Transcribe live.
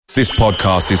This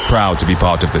podcast is proud to be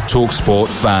part of the TalkSport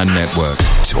Fan Network.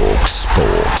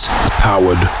 TalkSport.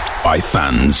 Powered by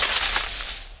fans.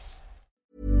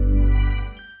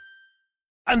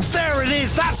 And there it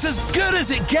is, that's as good as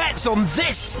it gets on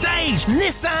this stage.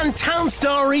 Nissan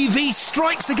Townstar EV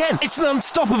strikes again. It's an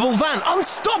unstoppable van,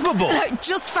 unstoppable.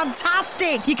 Just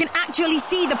fantastic. You can actually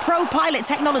see the ProPilot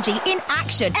technology in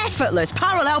action. Effortless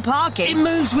parallel parking. It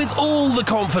moves with all the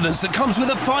confidence that comes with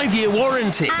a 5-year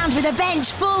warranty. And with a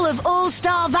bench full of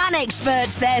all-star van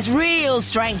experts, there's real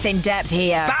strength in depth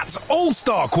here. That's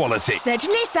all-star quality. Search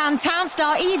Nissan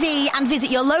Townstar EV and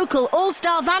visit your local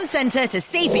all-star van centre to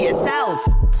see for yourself.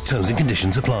 Terms and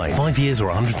conditions apply. 5 years or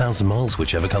 100,000 miles,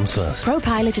 whichever comes first.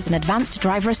 ProPilot is an advanced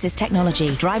driver assist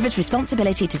technology. Driver's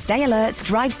responsibility to stay alert,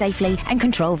 drive safely, and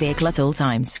control vehicle at all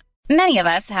times. Many of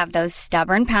us have those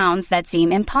stubborn pounds that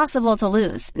seem impossible to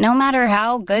lose, no matter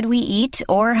how good we eat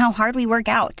or how hard we work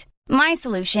out. My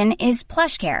solution is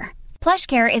PlushCare.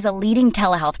 PlushCare is a leading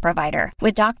telehealth provider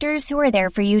with doctors who are there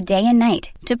for you day and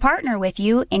night to partner with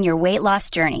you in your weight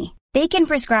loss journey. They can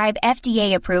prescribe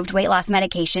FDA-approved weight loss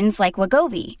medications like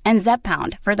Wegovy and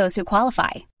Zepbound for those who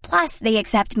qualify. Plus, they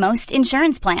accept most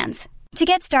insurance plans. To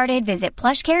get started, visit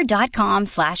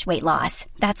plushcare.com/weightloss.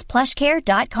 That's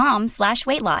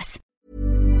plushcare.com/weightloss.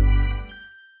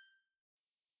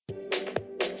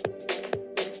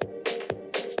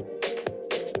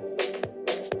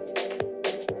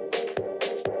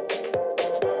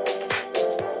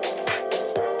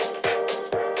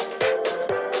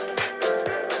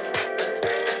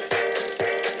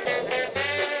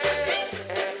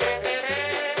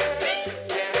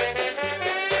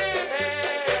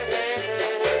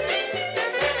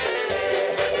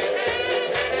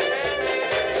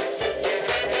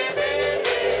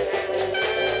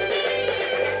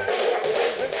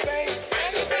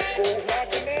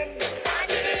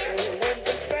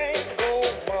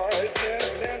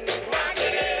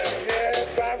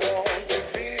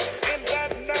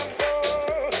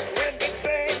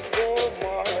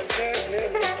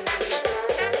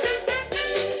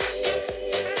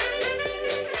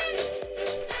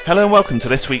 Hello and welcome to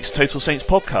this week's Total Saints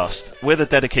podcast. We're the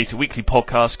dedicated weekly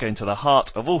podcast going to the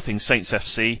heart of all things Saints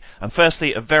FC, and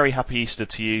firstly, a very happy Easter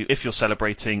to you if you're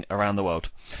celebrating around the world.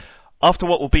 After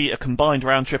what will be a combined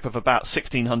round trip of about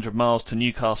 1,600 miles to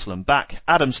Newcastle and back,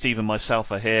 Adam, Steve and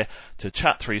myself are here to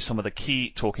chat through some of the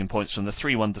key talking points from the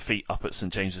 3-1 defeat up at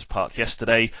St James's Park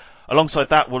yesterday. Alongside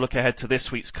that, we'll look ahead to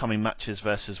this week's coming matches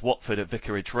versus Watford at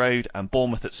Vicarage Road and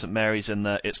Bournemouth at St Mary's in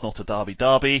the It's Not a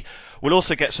Derby. We'll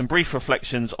also get some brief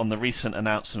reflections on the recent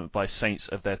announcement by Saints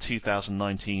of their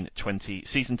 2019-20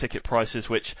 season ticket prices,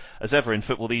 which, as ever in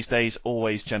football these days,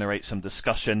 always generate some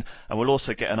discussion. And we'll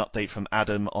also get an update from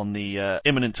Adam on the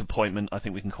imminent appointment, I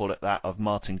think we can call it that, of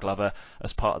Martin Glover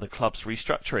as part of the club's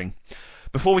restructuring.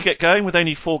 Before we get going, with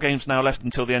only 4 games now left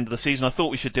until the end of the season, I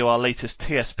thought we should do our latest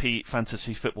TSP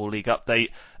Fantasy Football League update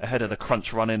ahead of the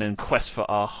crunch run-in and quest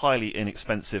for our highly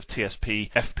inexpensive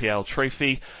TSP FPL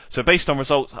trophy. So based on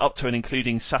results up to and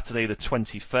including Saturday the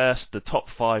 21st, the top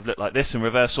 5 look like this in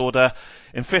reverse order.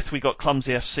 In 5th we got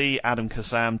Clumsy FC, Adam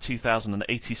Kazam,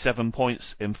 2,087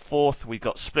 points. In 4th we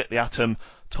got Split the Atom,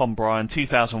 Tom Bryan,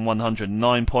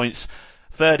 2,109 points.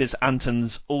 3rd is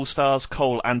Anton's All-Stars,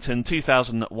 Cole Anton,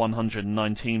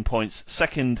 2,119 points.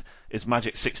 2nd is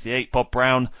Magic 68, Bob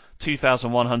Brown,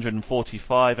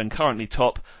 2,145. And currently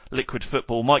top, Liquid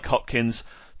Football, Mike Hopkins,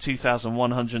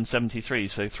 2,173.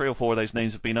 So 3 or 4 of those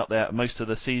names have been up there most of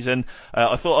the season.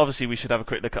 I thought obviously we should have a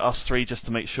quick look at us 3 just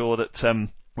to make sure that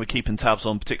we're keeping tabs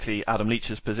on particularly Adam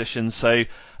Leach's position. So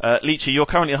Leachy, you're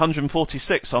currently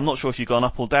 146, so I'm not sure if you've gone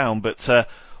up or down, but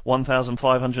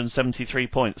 1,573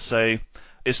 points. So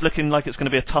it's looking like it's going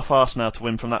to be a tough ask now to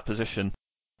win from that position.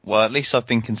 Well, at least I've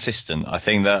been consistent. I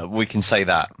think that we can say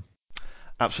that.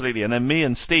 Absolutely. And then me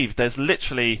and Steve, there's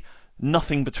literally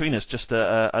nothing between us, just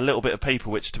a little bit of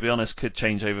paper, which to be honest could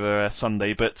change over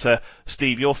Sunday. But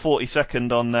Steve, you're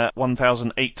 42nd on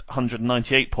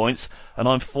 1,898 points, and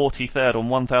I'm 43rd on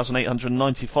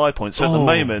 1,895 points. So at the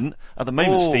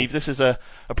moment, Steve, this is a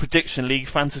prediction league,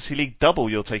 fantasy league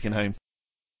double you're taking home.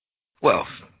 Well,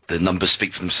 the numbers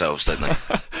speak for themselves, don't they?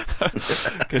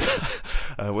 Good.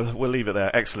 We'll leave it there.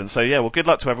 Excellent. So yeah, well, good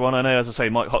luck to everyone. I know, as I say,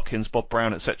 Mike Hopkins, Bob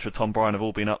Brown, etc., Tom Bryan have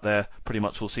all been up there pretty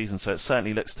much all season, so it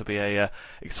certainly looks to be a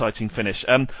exciting finish.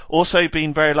 Also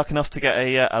been very lucky enough to get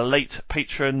a late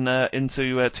patron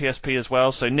into TSP as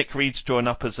well. So Nick Reed's joined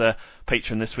up as a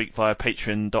patron this week via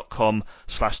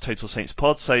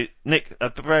patreon.com/TotalSaintsPod. So Nick,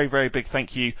 a very, very big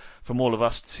thank you from all of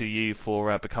us to you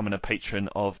for becoming a patron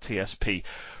of TSP.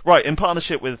 Right, in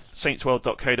partnership with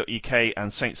saintsworld.co.uk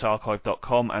and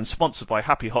saintsarchive.com and sponsored by by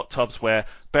Happy Hot Tubs, where,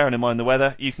 bearing in mind the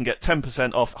weather, you can get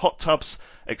 10% off hot tubs,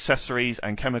 accessories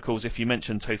and chemicals if you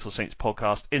mention Total Saints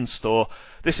Podcast in store.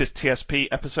 This is TSP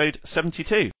episode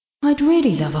 72. I'd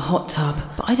really love a hot tub,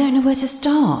 but I don't know where to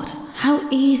start.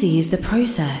 How easy is the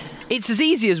process? It's as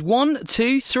easy as 1,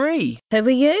 2, 3. Who are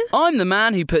you? I'm the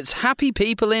man who puts happy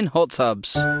people in hot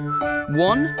tubs.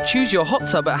 1. Choose your hot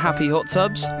tub at Happy Hot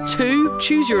Tubs. 2.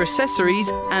 Choose your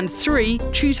accessories. And 3.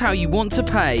 Choose how you want to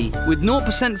pay. With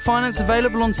 0% finance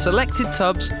available on selected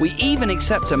tubs, we even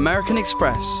accept American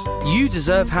Express. You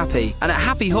deserve happy. And at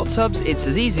Happy Hot Tubs, it's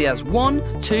as easy as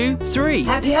 1, 2, 3.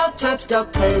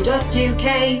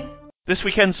 happyhottubs.co.uk. This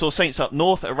weekend saw Saints up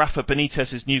north at Rafa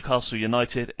Benitez's Newcastle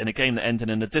United in a game that ended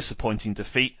in a disappointing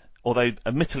defeat. Although,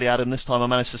 admittedly, Adam, this time I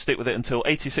managed to stick with it until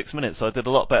 86 minutes, so I did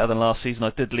a lot better than last season.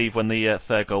 I did leave when the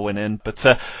third goal went in. But,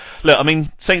 look, I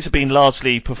mean, Saints have been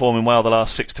largely performing well the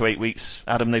last 6 to 8 weeks.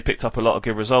 Adam, they picked up a lot of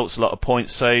good results, a lot of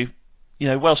points. So, you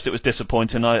know, whilst it was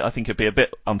disappointing, I think it'd be a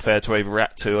bit unfair to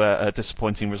overreact to a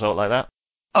disappointing result like that.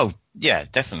 Oh, yeah,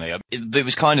 definitely. It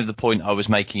was kind of the point I was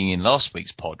making in last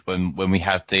week's pod when we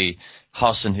had the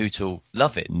Hasenhüttl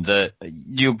love-in, that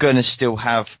you're going to still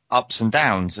have ups and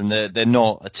downs, and they're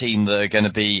not a team that are going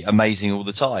to be amazing all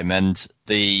the time. And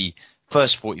the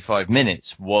first 45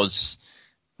 minutes was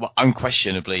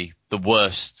unquestionably the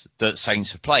worst that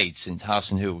Saints have played since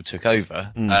Hasenhüttl took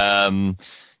over. There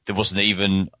wasn't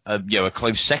even a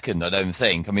close second, I don't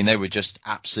think. I mean, they were just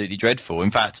absolutely dreadful.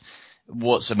 In fact,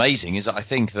 what's amazing is that I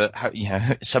think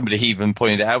that, somebody even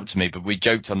pointed it out to me, but we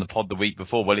joked on the pod the week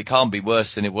before, well, it can't be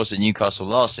worse than it was at Newcastle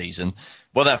last season.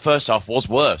 Well, that first half was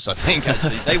worse, I think,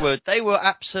 actually. They were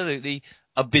absolutely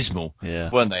abysmal,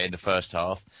 weren't they, in the first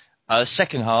half?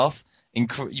 Second half, in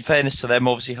fairness to them,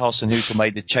 obviously Hasenhüttl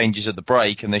made the changes at the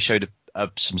break and they showed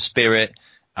some spirit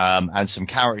and some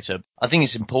character. I think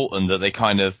it's important that they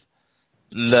kind of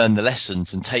learn the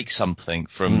lessons and take something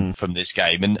from this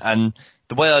game. And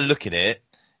the way I look at it,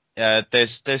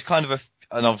 there's kind of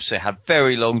and obviously I had a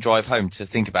very long drive home to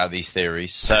think about these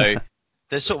theories. So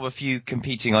there's sort of a few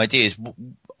competing ideas.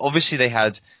 Obviously they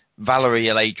had Valery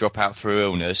a late dropout through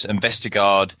illness and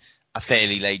Vestergaard a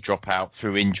fairly late dropout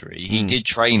through injury. He did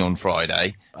train on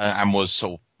Friday and was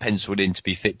sort of penciled in to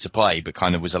be fit to play, but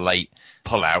kind of was a late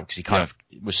pull-out because he kind of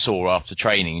was sore after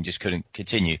training and just couldn't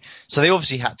continue. So they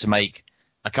obviously had to make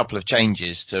a couple of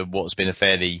changes to what's been a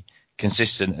fairly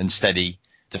consistent and steady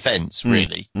defence,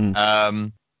 really.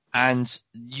 And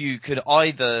you could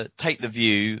either take the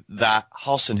view that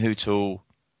Hasenhüttl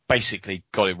basically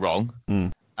got it wrong,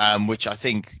 which I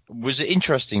think was an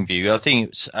interesting view. I think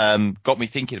it's got me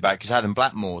thinking about it because Adam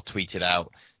Blackmore tweeted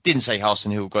out, didn't say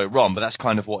Hasenhüttl got it wrong, but that's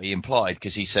kind of what he implied,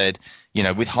 because he said,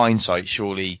 with hindsight,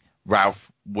 surely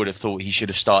Ralph would have thought he should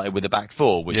have started with a back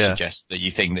four, which suggests that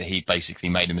you think that he basically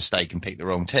made a mistake and picked the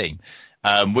wrong team,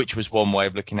 which was one way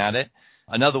of looking at it.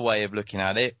 Another way of looking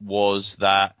at it was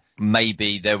that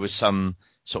maybe there was some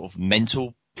sort of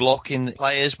mental block in the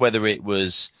players, whether it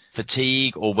was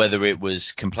fatigue or whether it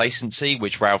was complacency,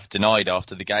 which Ralph denied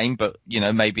after the game. But,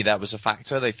 maybe that was a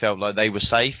factor. They felt like they were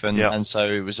safe. And so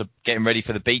it was a getting ready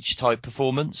for the beach type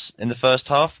performance in the first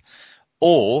half.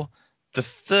 Or the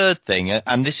third thing,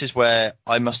 and this is where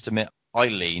I must admit I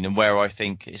lean and where I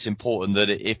think it's important that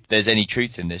if there's any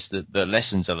truth in this, that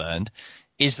lessons are learned,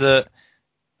 is that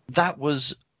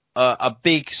was a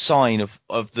big sign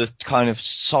of the kind of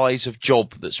size of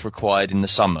job that's required in the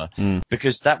summer,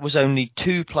 because that was only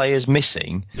 2 players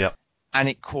missing, and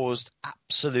it caused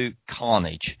absolute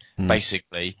carnage,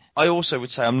 basically. I also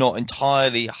would say I'm not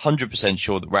entirely 100%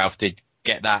 sure that Ralph did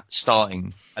get that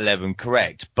starting 11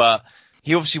 correct, but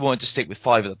he obviously wanted to stick with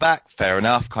 5 at the back, fair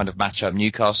enough, kind of match up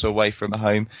Newcastle away from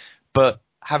home, but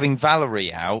having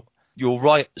Valery out, your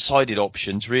right-sided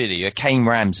options really are Kane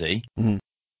Ramsey.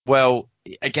 Well,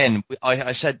 again,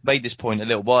 I made this point a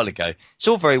little while ago. It's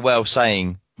all very well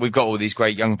saying we've got all these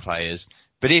great young players,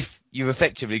 but if you've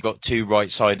effectively got 2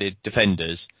 right-sided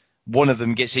defenders, one of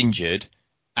them gets injured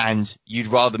and you'd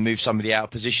rather move somebody out of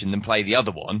position than play the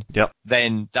other one,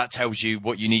 then that tells you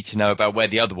what you need to know about where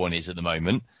the other one is at the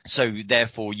moment. So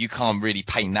therefore, you can't really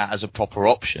paint that as a proper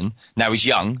option. Now he's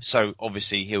young, so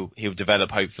obviously he'll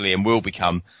develop hopefully and will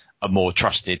become a more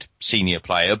trusted senior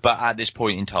player. But at this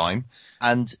point in time,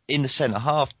 and in the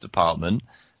centre-half department,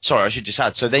 sorry, I should just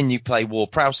add, so then you play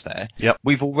Ward-Prowse there.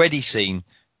 We've already seen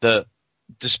that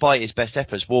despite his best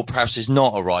efforts, Ward-Prowse is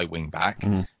not a right wing-back.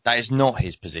 That is not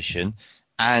his position.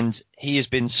 And he has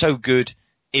been so good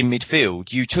in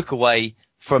midfield. You took away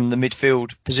from the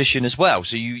midfield position as well.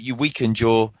 So you weakened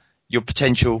your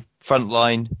potential front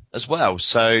line as well.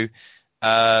 So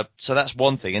that's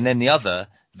one thing. And then the other,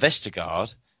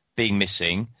 Vestergaard being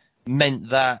missing, meant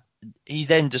that he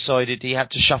then decided he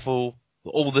had to shuffle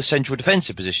all the central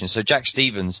defensive positions. So Jack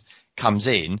Stevens comes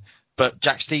in, but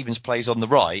Jack Stevens plays on the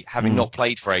right, having not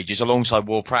played for ages, alongside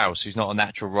Ward-Prowse, who's not a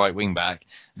natural right wing-back.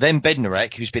 Then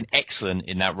Bednarek, who's been excellent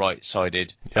in that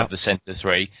right-sided of the centre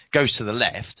three, goes to the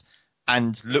left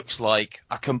and looks like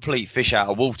a complete fish out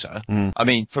of water. I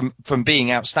mean, from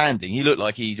being outstanding, he looked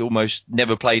like he'd almost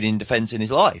never played in defence in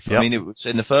his life. I mean, it was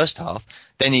in the first half.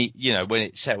 Then he, when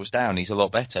it settles down, he's a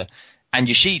lot better. And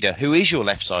Yoshida, who is your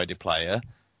left-sided player,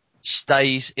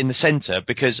 stays in the centre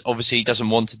because obviously he doesn't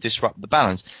want to disrupt the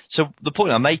balance. So the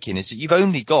point I'm making is that you've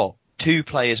only got 2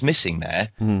 players missing there,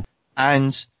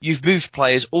 and you've moved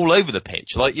players all over the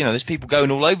pitch. Like, there's people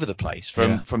going all over the place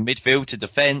from midfield to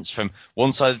defence, from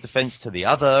one side of the defence to the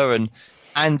other,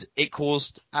 and it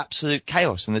caused absolute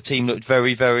chaos, and the team looked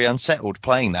very, very unsettled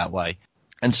playing that way.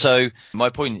 And so my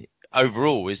point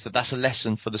overall is that that's a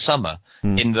lesson for the summer,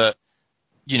 in that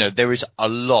there is a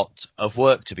lot of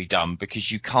work to be done,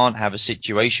 because you can't have a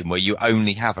situation where you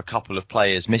only have a couple of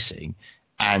players missing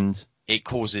and it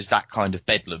causes that kind of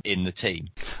bedlam in the team.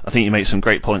 I think you make some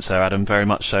great points there, Adam, very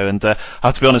much so. And I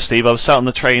have to be honest, Steve, I was sat on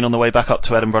the train on the way back up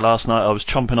to Edinburgh last night. I was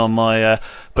chomping on my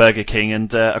Burger King,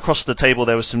 and across the table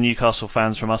there were some Newcastle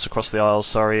fans from us across the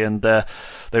aisles, and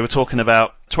they were talking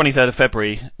about 23rd of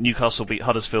February, Newcastle beat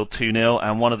Huddersfield 2-0,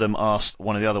 and one of them asked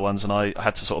one of the other ones, and I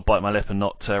had to sort of bite my lip and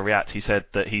not react. He said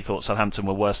that he thought Southampton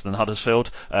were worse than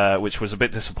Huddersfield, which was a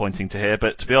bit disappointing to hear.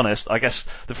 But to be honest, I guess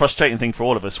the frustrating thing for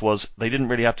all of us was they didn't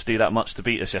really have to do that much to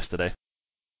beat us yesterday.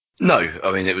 No,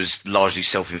 I mean, it was largely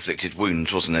self-inflicted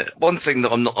wounds, wasn't it? One thing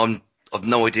that I've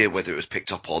no idea whether it was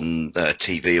picked up on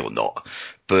TV or not,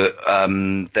 but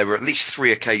there were at least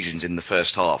 3 occasions in the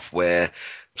first half where,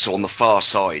 so on the far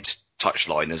side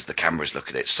touchline as the cameras look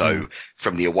at it, so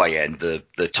from the away end, the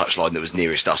touchline that was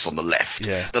nearest us on the left,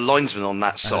 the linesman on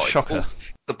that side,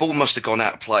 the ball must have gone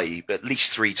out of play at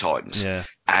least 3 times,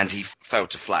 and he failed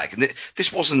to flag. And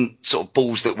this wasn't sort of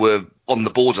balls that were on the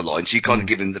borderline, so you kind of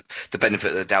give him the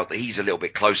benefit of the doubt that he's a little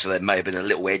bit closer. There may have been a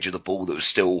little edge of the ball that was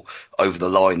still over the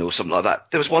line or something like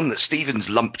that. There was one that Stevens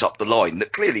lumped up the line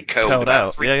that clearly curled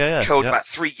about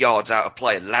 3 yards out of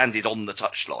play and landed on the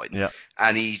touchline.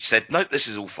 And he said, "No, this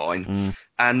is all fine."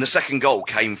 And the second goal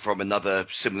came from another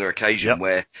similar occasion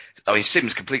where, I mean,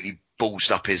 Sims completely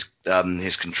ballsed up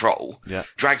his control,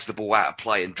 drags the ball out of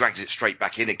play and drags it straight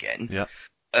back in again.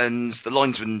 And the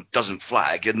linesman doesn't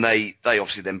flag, and they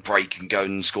obviously then break and go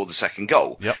and score the second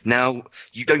goal. Now,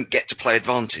 you don't get to play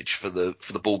advantage for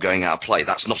the ball going out of play.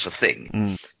 That's not a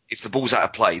thing. If the ball's out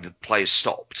of play, the player's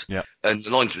stopped. And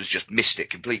the linesman's just missed it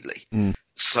completely.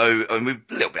 So, I mean,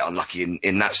 we're a little bit unlucky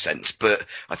in that sense, but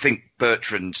I think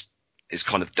Bertrand is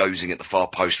kind of dozing at the far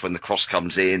post when the cross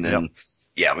comes in, and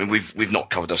I mean, we've not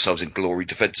covered ourselves in glory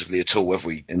defensively at all, have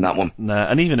we, in that one? No,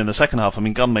 and even in the second half, I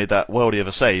mean, Gunn made that worldie of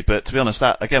a save, but to be honest,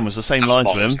 that again was the same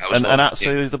linesman, and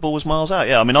absolutely the ball was miles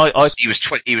out. I mean, he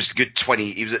was a good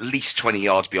 20. He was at least 20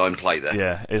 yards behind play there.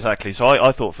 Yeah, exactly. So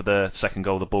I thought for the second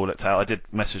goal, the ball looked out. I did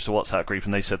message the WhatsApp group,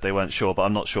 and they said they weren't sure, but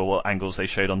I'm not sure what angles they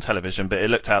showed on television, but it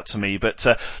looked out to me. But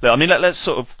look, I mean, let's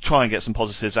sort of try and get some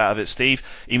positives out of it, Steve.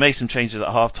 He made some changes at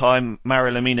half time.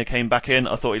 Mario Lemina came back in.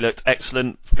 I thought he looked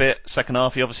excellent, fit. Second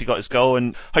half, he obviously got his goal,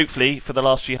 and hopefully for the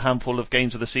last few handful of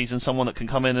games of the season, someone that can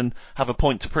come in and have a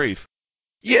point to prove.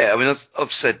 Yeah, I mean,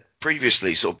 I've said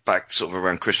previously, sort of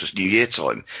around Christmas, New Year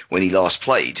time, when he last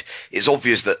played, it's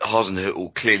obvious that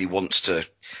Hasenhüttl clearly wants to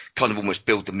kind of almost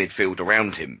build the midfield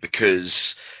around him,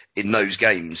 because in those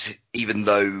games, even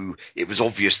though it was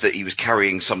obvious that he was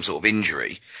carrying some sort of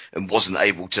injury and wasn't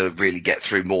able to really get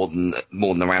through more than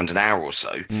around an hour or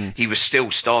so, he was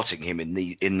still starting him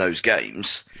in those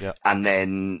games, and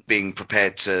then being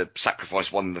prepared to sacrifice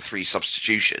one of the 3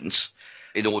 substitutions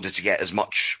in order to get as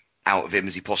much out of him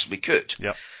as he possibly could.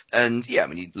 And I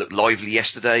mean, he looked lively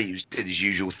yesterday. He did his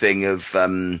usual thing of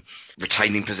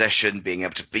retaining possession, being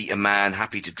able to beat a man,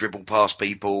 happy to dribble past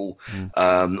people,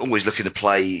 always looking to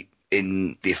play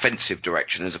in the offensive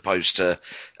direction, as opposed to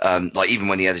like even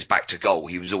when he had his back to goal,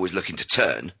 he was always looking to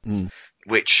turn.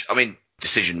 Which, I mean,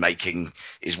 decision making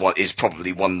is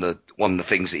probably one of the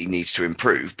things that he needs to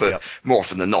improve, but more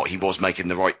often than not, he was making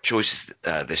the right choices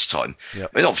this time. I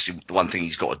mean, obviously, the one thing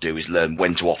he's got to do is learn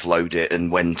when to offload it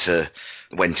and when to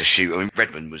shoot. I mean,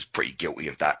 Redmond was pretty guilty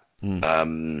of that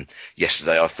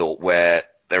yesterday, I thought, where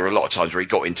there were a lot of times where he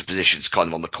got into positions kind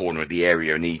of on the corner of the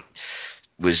area and he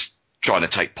was trying to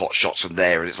take pot shots from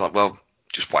there, and it's like, well,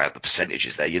 just weigh out the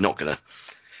percentages there. You're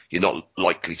not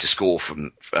likely to score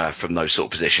from those sort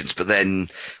of positions. But then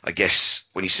I guess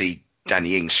when you see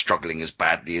Danny Ings struggling as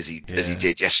badly as he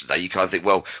did yesterday, you kind of think,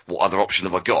 well, what other option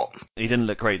have I got? He didn't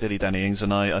look great, did he, Danny Ings?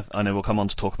 And I know we'll come on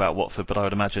to talk about Watford, but I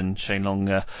would imagine Shane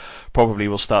Long probably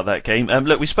will start that game.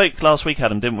 Look, we spoke last week,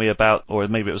 Adam, didn't we, about, or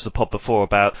maybe it was the pod before,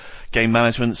 about game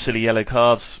management, silly yellow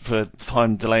cards for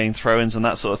time delaying throw-ins and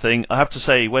that sort of thing. I have to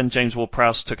say, when James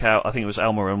Ward-Prowse took out, I think it was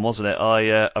Almiron, wasn't it?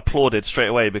 I applauded straight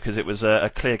away because it was a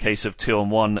clear case of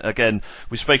 2-on-1. Again,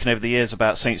 we've spoken over the years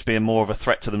about Saints being more of a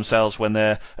threat to themselves when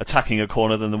they're attacking a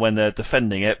corner than when they're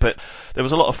defending it, but there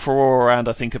was a lot of furore around,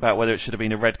 I think, about whether it should have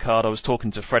been a red card. I was talking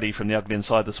to Freddie from the Ugly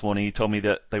Inside this morning. He told me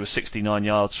that they were 69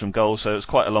 yards from goal, so it was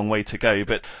quite a long way to go.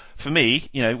 But for me,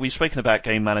 we've spoken about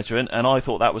game management, and I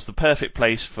thought that was the perfect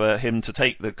place for him to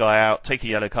take the guy out, take a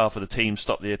yellow card for the team,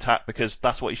 stop the attack, because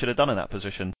that's what he should have done in that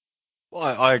position. Well,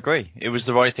 I agree. It was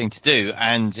the right thing to do,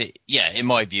 and in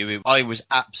my view, I was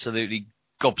absolutely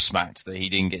gobsmacked that he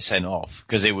didn't get sent off,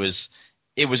 because it was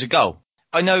a goal.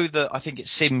 I know that I think it's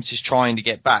Sims is trying to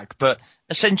get back, but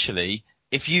essentially,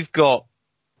 if you've got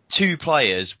two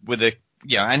players with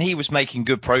and he was making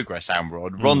good progress,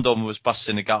 Almiron. Rondon was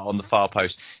busting a gut on the far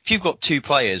post. If you've got two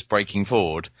players breaking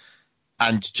forward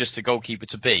and just a goalkeeper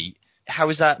to beat, how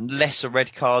is that less a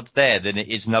red card there than it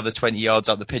is another 20 yards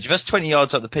up the pitch? If that's 20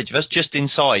 yards up the pitch, if that's just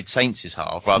inside Saints'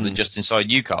 half rather than just inside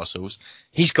Newcastle's,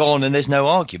 he's gone and there's no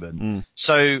argument.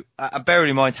 So,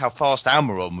 bearing in mind how fast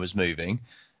Almiron was moving,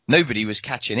 nobody was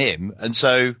catching him, and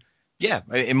so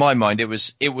in my mind it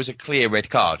was a clear red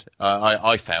card.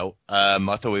 I felt I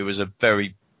thought it was a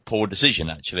very poor decision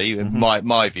actually, in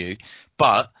my view.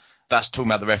 But that's talking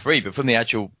about the referee. But from the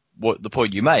actual the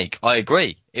point you make, I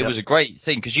agree. It was a great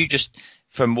thing because you just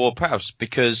from Ward-Prowse,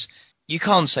 because you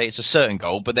can't say it's a certain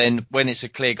goal, but then when it's a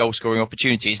clear goal scoring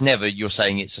opportunity, it's never you're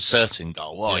saying it's a certain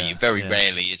goal, are you? Very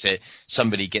rarely is it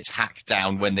somebody gets hacked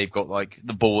down when they've got like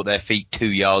the ball at their feet 2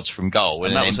 yards from goal.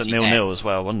 And that was at 0-0 as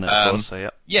well, wasn't it? Of course, so,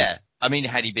 yeah. I mean,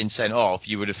 had he been sent off,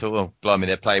 you would have thought, oh, blimey,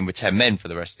 they're playing with 10 men for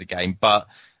the rest of the game. But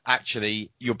actually,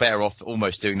 you're better off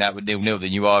almost doing that with 0-0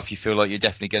 than you are if you feel like you're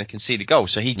definitely going to concede a goal.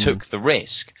 So he took the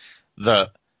risk that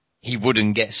he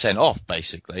wouldn't get sent off,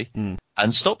 basically,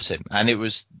 and stops him. And it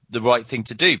was the right thing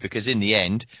to do because in the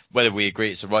end, whether we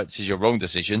agree it's the right decision or wrong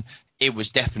decision, it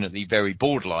was definitely very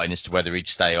borderline as to whether he'd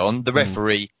stay on. The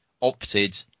referee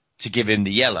opted to give him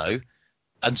the yellow.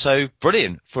 And so,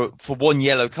 brilliant. For one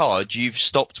yellow card, you've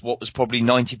stopped what was probably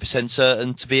 90%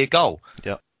 certain to be a goal.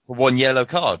 Yeah. For one yellow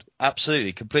card.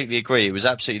 Absolutely. Completely agree. It was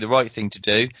absolutely the right thing to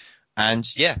do. And,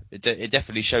 it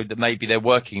definitely showed that maybe they're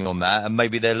working on that and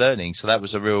maybe they're learning. So that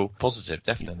was a real positive,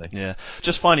 definitely. Yeah.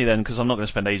 Just finally then, because I'm not going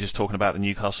to spend ages talking about the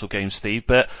Newcastle game, Steve,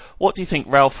 but what do you think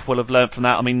Ralph will have learned from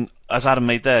that? I mean, as Adam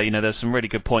made there, there's some really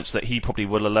good points that he probably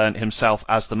will have learned himself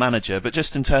as the manager. But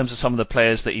just in terms of some of the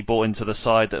players that he brought into the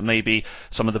side, that maybe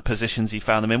some of the positions he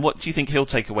found them in, what do you think he'll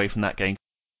take away from that game?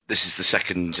 This is the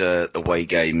second away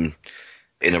game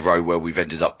in a row where we've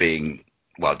ended up being,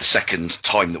 well, the second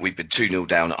time that we've been 2-0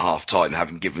 down at half-time,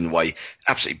 having given away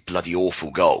absolutely bloody awful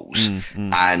goals.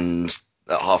 And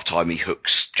at half-time, he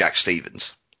hooks Jack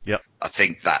Stephens. Yep. I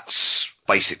think that's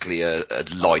basically a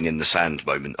line in the sand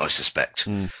moment, I suspect.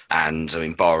 And, I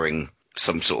mean, barring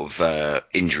some sort of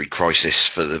injury crisis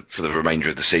for the remainder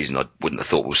of the season, I wouldn't have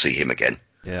thought we'll see him again.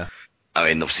 Yeah. I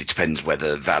mean, obviously it depends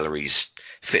whether Valerie's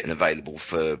fit and available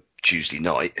for Tuesday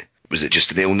night. Was it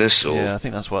just an illness? Or yeah, I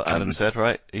think that's what Adam said,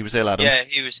 right? He was ill, Adam. Yeah,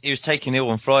 he was taken ill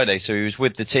on Friday, so he was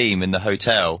with the team in the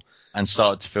hotel and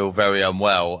started to feel very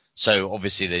unwell. So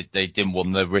obviously they didn't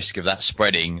want the risk of that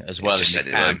spreading as well. Just sent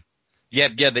it home. Yeah,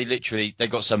 they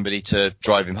got somebody to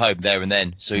drive him home there and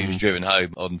then. So he was driven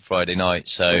home on Friday night.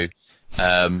 So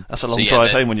that's a long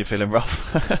drive home when you're feeling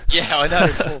rough. Yeah, I know,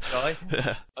 poor guy.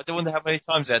 Yeah. I don't wonder how many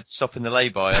times they had to stop in the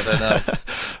lay-by. I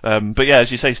don't know. But yeah, as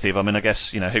you say, Steve, I mean, I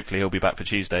guess hopefully he'll be back for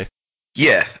Tuesday.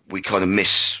 Yeah, we kind of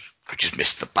just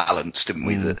missed the balance, didn't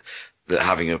we? That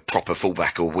having a proper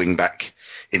fullback or wing back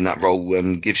in that role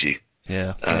gives you.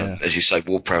 Yeah. As you say,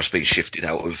 Ward-Prowse being shifted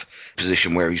out of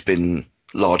position where he's been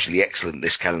largely excellent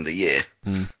this calendar year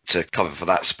to cover for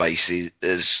that space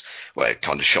is well, it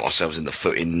kind of shot ourselves in the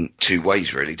foot in two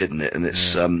ways, really, didn't it? And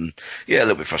it's a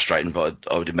little bit frustrating, but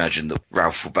I would imagine that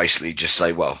Ralph will basically just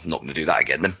say, well, I'm not going to do that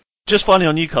again then. Just finally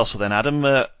on Newcastle then, Adam,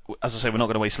 as I say, we're not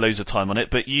going to waste loads of time on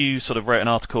it, but you sort of wrote an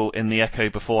article in the Echo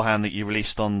beforehand that you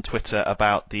released on Twitter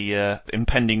about the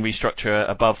impending restructure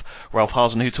above Ralph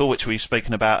Hasenhüttl, which we've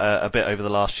spoken about a bit over the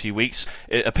last few weeks.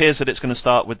 It appears that it's going to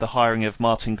start with the hiring of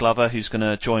Martin Glover, who's going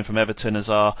to join from Everton as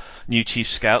our new chief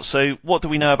scout. So what do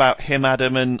we know about him,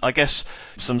 Adam? And I guess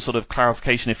some sort of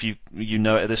clarification, if you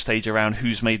know it at this stage, around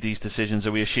who's made these decisions.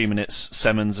 Are we assuming it's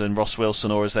Semmens and Ross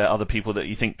Wilson, or is there other people that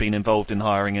you think been involved in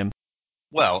hiring him?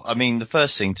 Well, I mean, the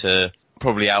first thing to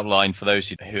probably outline for those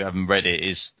who haven't read it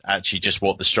is actually just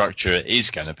what the structure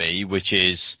is going to be, which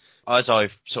is, as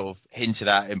I've sort of hinted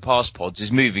at in past pods,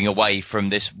 is moving away from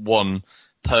this one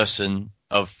person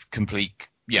of complete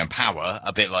power,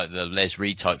 a bit like the Les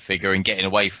Reed type figure, and getting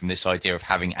away from this idea of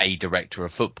having a director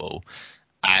of football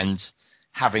and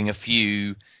having a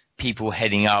few people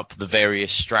heading up the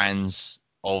various strands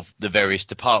of the various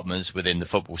departments within the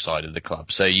football side of the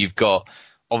club. So you've got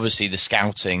obviously the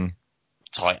scouting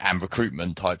type and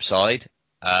recruitment type side,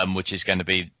 which is going to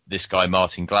be this guy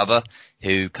Martin Glover,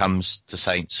 who comes to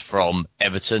Saints from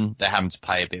Everton. They're having to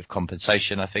pay a bit of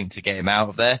compensation, I think, to get him out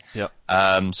of there. Yep.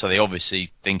 So they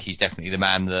obviously think he's definitely the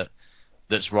man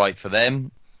that's right for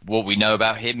them. What we know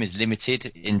about him is limited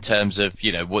in terms of,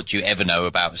 what do you ever know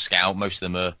about a scout? Most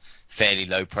of them are fairly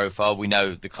low profile. We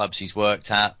know the clubs he's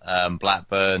worked at,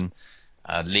 Blackburn,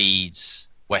 Leeds,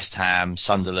 West Ham,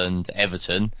 Sunderland,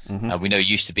 Everton. We know he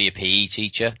used to be a PE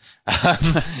teacher.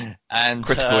 And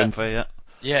critical info, yeah.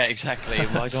 Yeah, exactly.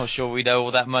 I'm not sure we know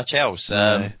all that much else.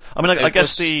 No. I mean, I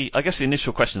guess the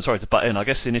initial question, sorry to butt in, I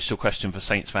guess the initial question for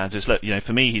Saints fans is, look,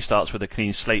 for me, he starts with a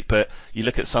clean slate, but you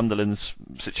look at Sunderland's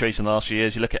situation the last few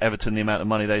years, you look at Everton, the amount of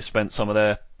money they spent, some of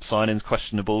their signings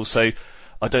questionable, so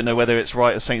I don't know whether it's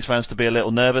right as Saints fans to be a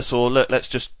little nervous, or look, let's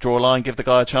just draw a line, give the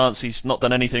guy a chance, he's not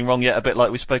done anything wrong yet, a bit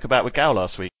like we spoke about with Gow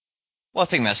last week. Well, I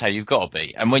think that's how you've got to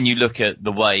be. And when you look at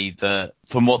the way that,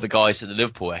 from what the guys at the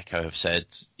Liverpool Echo have said,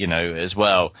 as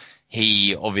well,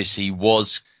 he obviously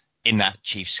was in that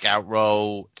chief scout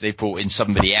role. They brought in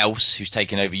somebody else who's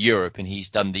taken over Europe, and he's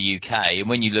done the UK. And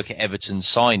when you look at Everton's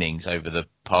signings over the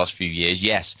past few years,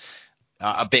 yes,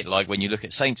 a bit like when you look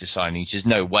at Saints' signings, there's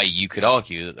no way you could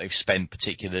argue that they've spent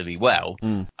particularly well.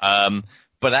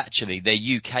 But actually, their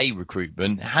UK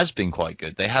recruitment has been quite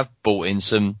good. They have brought in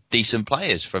some decent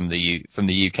players from the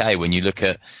UK when you look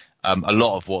at a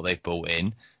lot of what they've brought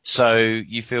in. So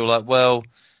you feel like, well,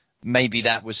 maybe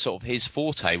that was sort of his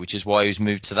forte, which is why he's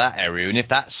moved to that area. And if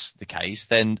that's the case,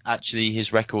 then actually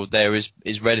his record there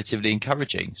is relatively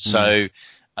encouraging. So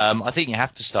I think you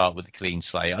have to start with a clean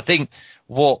slate. I think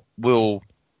what will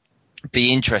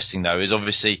be interesting, though, is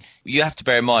obviously you have to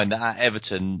bear in mind that at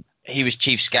Everton, he was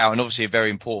chief scout and obviously a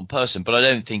very important person, but I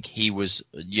don't think he was,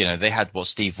 they had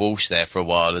Steve Walsh there for a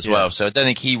while as well. So I don't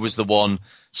think he was the one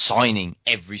signing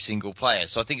every single player.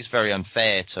 So I think it's very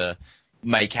unfair to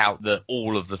make out that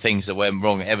all of the things that went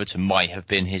wrong at Everton might have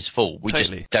been his fault. We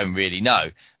just don't really know.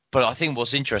 But I think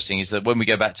what's interesting is that when we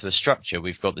go back to the structure,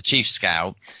 we've got the chief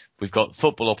scout, we've got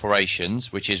football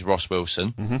operations, which is Ross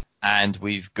Wilson, and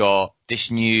we've got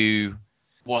this new,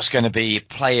 what's going to be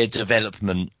player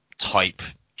development type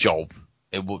job.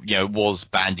 It was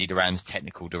bandied around as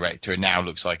technical director, and now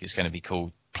looks like it's going to be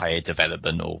called player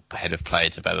development or head of player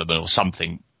development or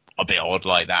something a bit odd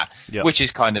like that, which is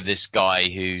kind of this guy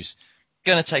who's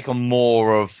going to take on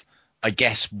more of, I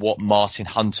guess, what Martin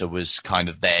Hunter was kind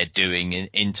of there doing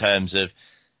in terms of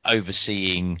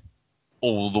overseeing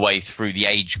all the way through the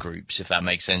age groups, if that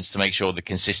makes sense, to make sure the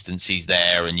consistency's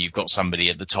there and you've got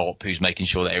somebody at the top who's making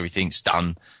sure that everything's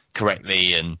done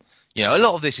correctly. And a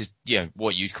lot of this is,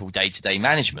 what you'd call day-to-day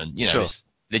management. It's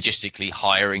logistically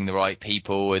hiring the right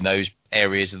people in those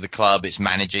areas of the club. It's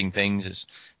managing things. It's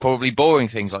probably boring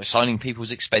things like signing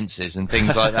people's expenses and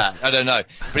things like that. I don't know.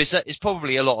 But it's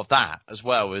probably a lot of that as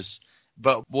well as.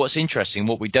 But what's interesting,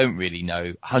 what we don't really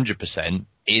know 100%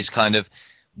 is kind of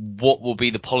what will be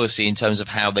the policy in terms of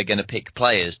how they're going to pick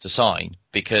players to sign.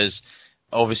 Because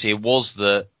obviously it was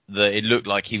it looked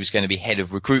like he was going to be head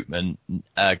of recruitment,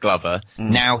 Glover.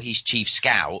 Now he's chief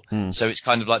scout. So it's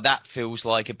kind of like that feels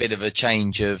like a bit of a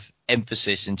change of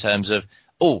emphasis in terms of,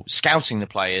 scouting the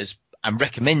players and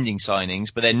recommending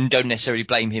signings, but then don't necessarily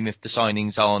blame him if the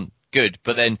signings aren't good.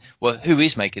 But then, who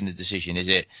is making the decision? Is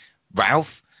it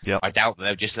Ralph? I doubt that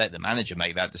they'll just let the manager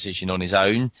make that decision on his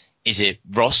own. Is it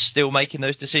Ross still making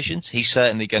those decisions? He's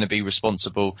certainly going to be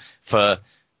responsible for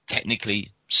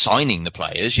technically signing the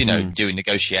players, doing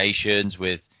negotiations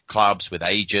with clubs, with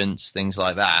agents, things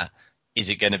like that. Is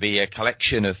it going to be a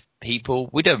collection of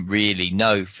people? We don't really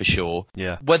know for sure.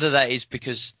 Whether that is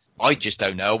because, I just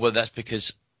don't know, whether that's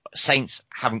because Saints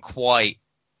haven't quite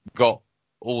got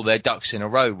all their ducks in a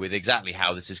row with exactly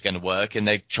how this is going to work, and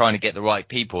they're trying to get the right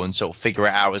people and sort of figure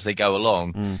it out as they go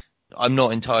along. I'm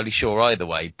not entirely sure either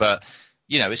way, but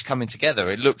it's coming together.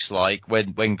 It looks like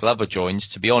when Glover joins,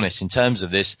 to be honest, in terms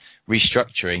of this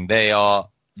restructuring, they are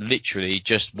literally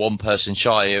just one person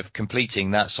shy of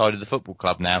completing that side of the football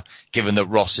club now, given that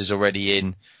Ross is already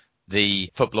in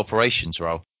the football operations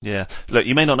role. Yeah. Look,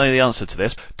 you may not know the answer to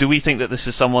this. Do we think that this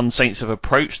is someone Saints have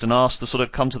approached and asked to sort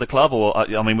of come to the club? Or,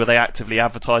 I mean, were they actively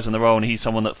advertising the role and he's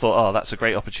someone that thought, oh, that's a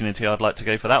great opportunity, I'd like to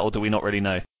go for that? Or do we not really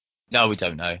know? No, we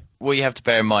don't know. What you have to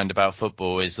bear in mind about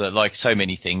football is that, like so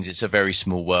many things, it's a very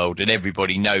small world and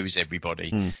everybody knows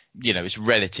everybody. You know, it's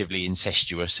relatively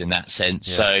incestuous in that sense.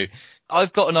 Yeah. So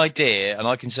I've got an idea and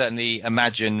I can certainly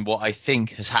imagine what I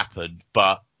think has happened,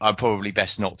 but I'm probably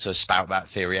best not to spout that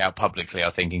theory out publicly,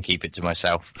 I think, and keep it to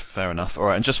myself. Fair enough. All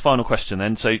right, and just final question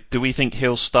then. So do we think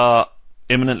he'll start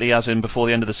imminently, as in before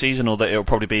the end of the season, or that it'll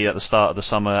probably be at the start of the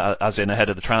summer, as in ahead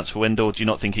of the transfer window? Or do you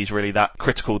not think he's really that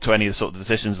critical to any of the sort of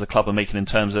decisions the club are making in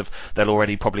terms of they'll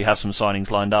already probably have some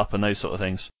signings lined up and those sort of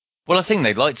things? Well, I think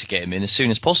they'd like to get him in as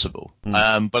soon as possible.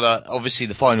 But obviously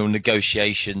the final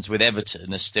negotiations with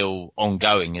Everton are still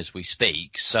ongoing as we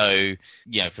speak. So,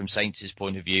 you know, from Saints'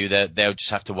 point of view, they'll just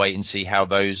have to wait and see how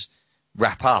those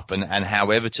wrap up and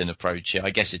how Everton approach it. I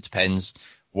guess it depends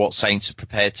what Saints are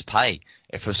prepared to pay.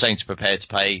 If the Saints are prepared to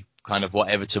pay kind of what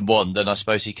Everton want, then I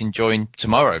suppose he can join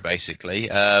tomorrow, basically.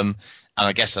 And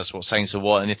I guess that's what Saints will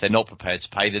want. And if they're not prepared to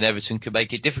pay, then Everton could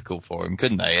make it difficult for him,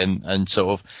 couldn't they? And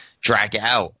sort of drag it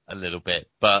out a little bit.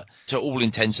 But to all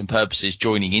intents and purposes,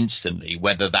 joining instantly,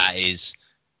 whether that is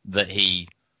that he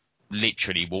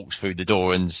literally walks through the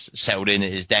door and settled in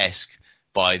at his desk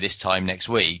by this time next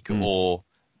week, or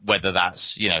whether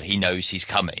that's, you know, he knows he's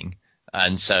coming.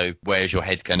 And so where's your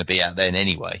head going to be at then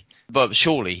anyway? But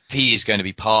surely if he is going to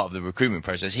be part of the recruitment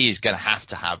process, he is going to have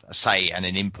a say and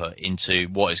an input into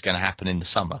what is going to happen in the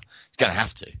summer. He's going to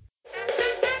have to.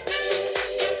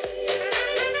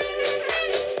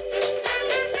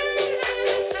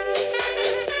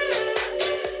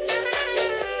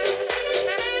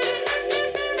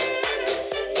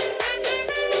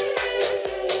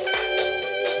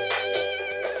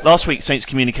 Last week, Saints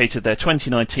communicated their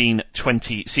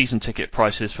 2019-20 season ticket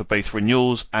prices for both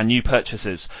renewals and new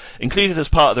purchases. Included as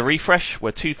part of the refresh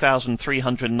were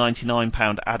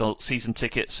 £2,399 adult season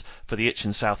tickets for the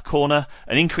Itchen South Corner,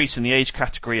 an increase in the age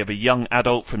category of a young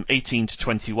adult from 18 to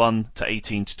 21 to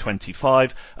 18 to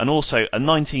 25, and also a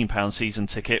 £19 season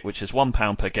ticket, which is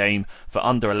 £1 per game, for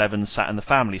under 11s sat in the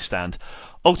family stand.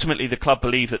 Ultimately, the club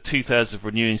believe that 2/3 of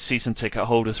renewing season ticket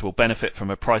holders will benefit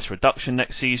from a price reduction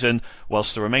next season,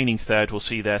 whilst the remaining third will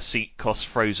see their seat costs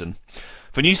frozen.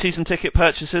 For new season ticket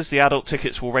purchases, the adult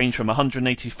tickets will range from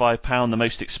 £185, the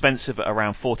most expensive at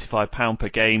around £45 per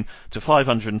game, to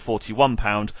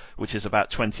 £541, which is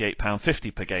about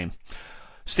 £28.50 per game.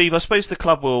 Steve, I suppose the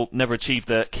club will never achieve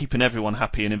the keeping everyone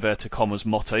happy in inverted commas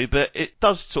motto, but it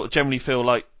does sort of generally feel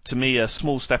like, to me, a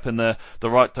small step in the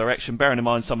right direction, bearing in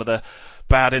mind some of the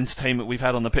bad entertainment we've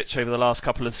had on the pitch over the last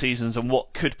couple of seasons and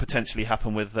what could potentially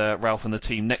happen with Ralph and the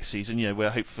team next season. You know, we're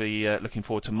hopefully looking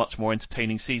forward to much more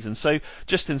entertaining seasons. So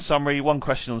just in summary, one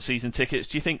question on season tickets.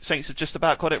 Do you think Saints have just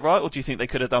about got it right, or do you think they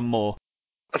could have done more?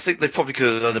 I think they probably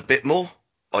could have done a bit more.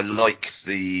 I like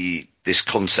this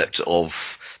concept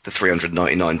of the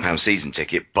 £399 season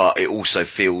ticket, but it also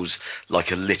feels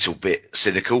like a little bit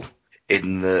cynical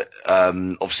in that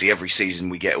obviously every season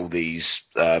we get all these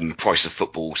price of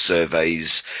football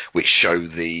surveys which show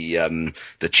the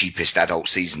cheapest adult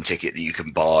season ticket that you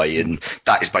can buy, and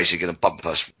that is basically going to bump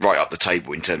us right up the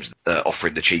table in terms of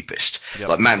offering the cheapest. Yep.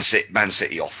 Like Man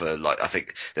City offer, like, I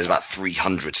think there's about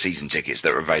 300 season tickets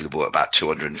that are available at about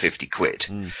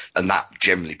 £250, and that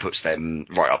generally puts them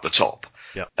right up the top.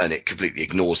 Yep. And it completely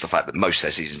ignores the fact that most of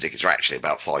their season tickets are actually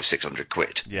about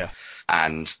 £500-600. Yeah.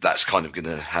 And that's kind of going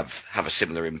to have a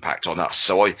similar impact on us.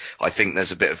 So I think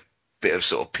there's a bit of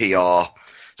sort of PR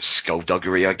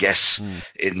skullduggery, I guess,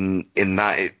 in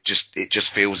that. It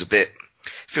just feels a bit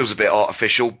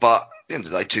artificial. But at the end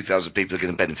of the day, 2,000 people are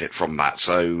going to benefit from that.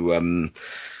 So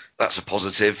that's a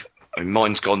positive. I mean,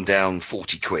 mine's gone down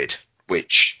 £40,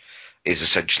 which is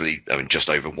essentially, I mean, just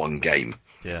over one game.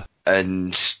 Yeah.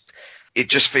 And it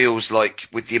just feels like,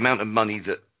 with the amount of money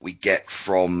that we get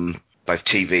from both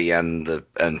TV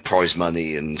and prize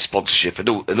money and sponsorship and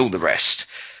all the rest,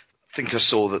 I think I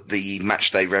saw that the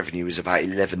match day revenue is about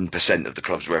 11% of the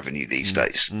club's revenue these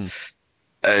days.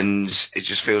 And it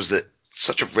just feels that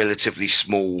such a relatively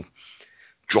small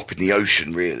drop in the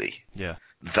ocean, really. Yeah.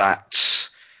 That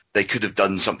they could have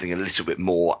done something a little bit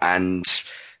more, and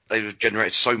they would have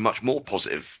generated so much more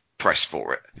positive press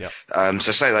for it. Yeah.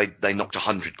 So say they knocked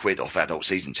 £100 off adult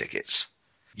season tickets.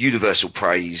 Universal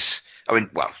praise. I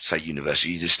mean, well, say universal,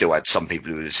 you'd have still had some people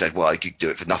who would have said, well, you could do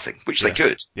it for nothing, which they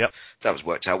could. Yep. That was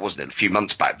worked out, wasn't it? A few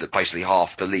months back that basically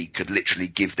half the league could literally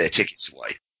give their tickets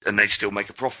away and they'd still make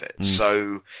a profit.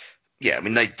 So, yeah, I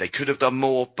mean, they could have done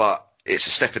more, but it's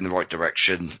a step in the right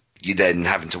direction. you then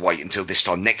having to wait until this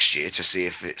time next year to see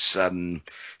if it's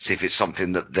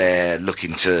something that they're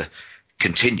looking to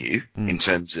continue in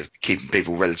terms of keeping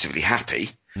people relatively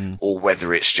happy, or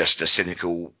whether it's just a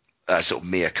cynical sort of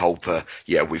mea culpa.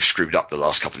 Yeah, we've screwed up the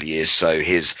last couple of years, so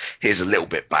here's a little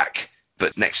bit back.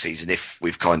 But next season, if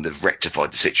we've kind of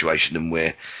rectified the situation and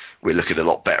we're looking a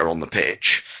lot better on the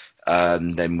pitch,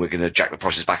 then we're going to jack the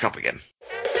prices back up again.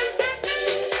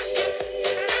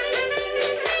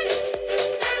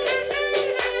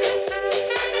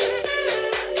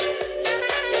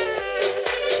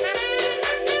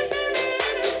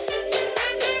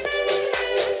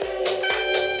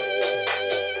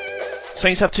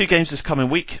 Saints have 2 games this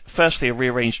coming week. Firstly, a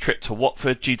rearranged trip to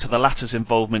Watford due to the latter's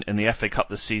involvement in the FA Cup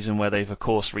this season, where they've of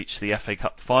course reached the FA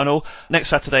Cup final. Next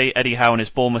Saturday, Eddie Howe and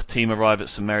his Bournemouth team arrive at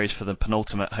St Mary's for the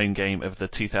penultimate home game of the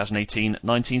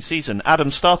 2018-19 season. Adam,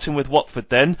 starting with Watford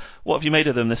then, what have you made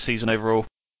of them this season overall?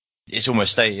 It's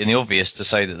almost stating the obvious to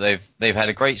say that they've had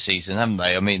a great season, haven't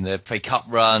they? I mean, their FA Cup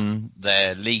run,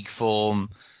 their league form,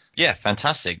 yeah,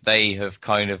 fantastic. They have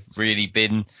kind of really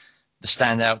been the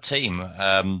standout team,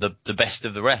 the best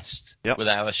of the rest,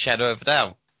 without a shadow of a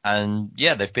doubt. And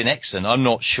yeah, they've been excellent. I'm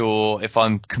not sure, if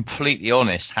I'm completely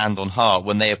honest, hand on heart,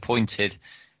 when they appointed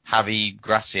Javi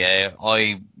Gracia,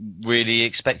 I really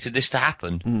expected this to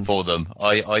happen for them.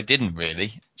 I didn't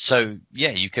really. So yeah,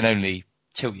 you can only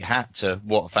tilt your hat to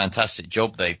what a fantastic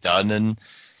job they've done, and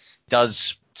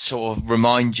does sort of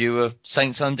remind you of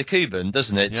Saints under Cuban,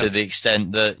 doesn't it? To the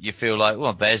extent that you feel like,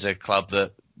 well, there's a club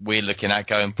that we're looking at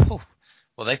going,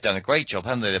 well, they've done a great job,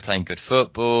 haven't they? They're playing good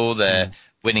football. They're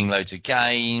winning loads of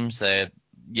games. They're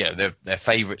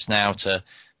favourites now to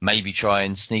maybe try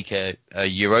and sneak a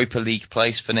Europa League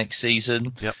place for next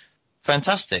season. Yep.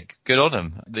 Fantastic. Good on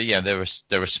them. They're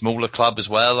a smaller club as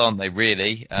well, aren't they,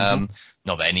 really? Not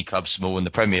that any club's small in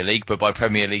the Premier League, but by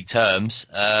Premier League terms,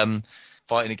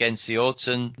 fighting against the odds.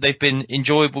 And they've been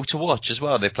enjoyable to watch as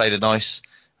well. They've played a nice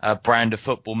brand of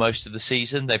football most of the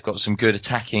season. They've got some good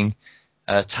attacking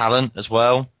talent as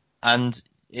well, and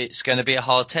it's going to be a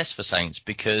hard test for Saints,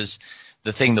 because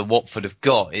the thing that Watford have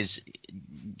got is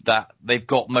that they've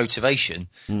got motivation.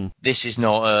 This is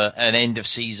not an end of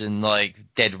season like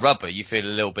dead rubber. You feel a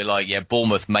little bit like,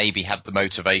 Bournemouth maybe had the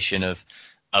motivation of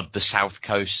the South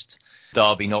Coast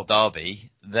derby, not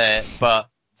derby there, but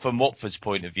from Watford's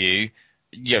point of view,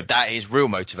 that is real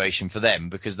motivation for them,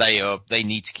 because they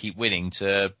need to keep winning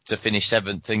to finish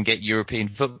 7th and get European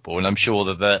football. And I'm sure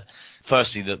that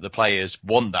firstly that the players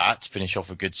want that to finish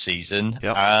off a good season.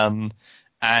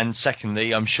 And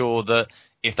secondly, I'm sure that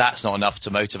if that's not enough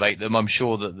to motivate them, I'm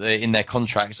sure that in their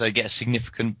contracts they get a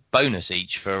significant bonus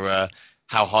each for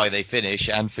how high they finish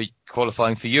and for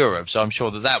qualifying for Europe. So I'm sure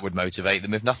that would motivate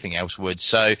them if nothing else would.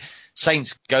 So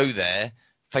Saints go there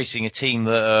facing a team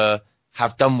that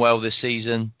have done well this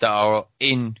season, that are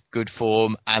in good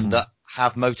form, and that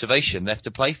have motivation left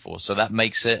to play for. So that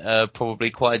makes it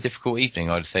probably quite a difficult evening,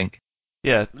 I'd think.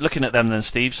 Yeah, looking at them then,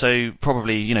 Steve, so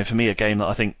probably, for me, a game that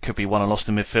I think could be won and lost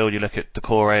in midfield. You look at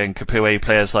Decore and Capoue,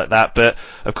 players like that, but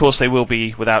of course they will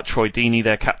be without Troy Deeney,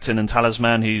 their captain and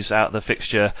talisman, who's out of the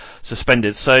fixture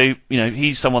suspended. So,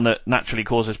 he's someone that naturally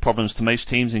causes problems to most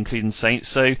teams, including Saints.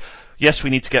 So, yes,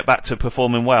 we need to get back to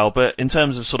performing well, but in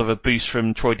terms of sort of a boost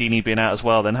from Troy Deeney being out as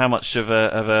well, then how much of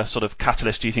a sort of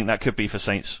catalyst do you think that could be for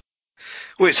Saints?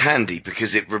 Well, it's handy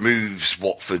because it removes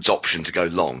Watford's option to go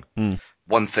long.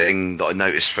 One thing that I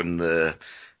noticed from their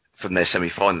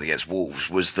semi-final against Wolves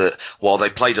was that while they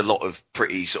played a lot of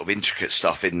pretty sort of intricate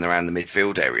stuff in and around the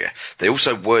midfield area, they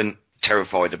also weren't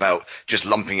terrified about just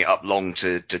lumping it up long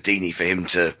to Deeney for him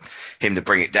to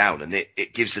bring it down, and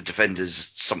it gives the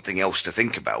defenders something else to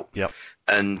think about. Yep.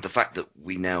 And the fact that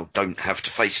we now don't have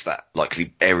to face that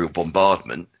likely aerial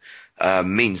bombardment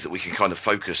means that we can kind of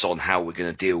focus on how we're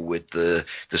going to deal with the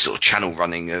sort of channel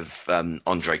running of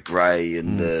Andre Gray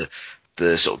and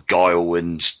the sort of guile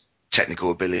and technical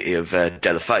ability of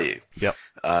Deulofeu. Yep.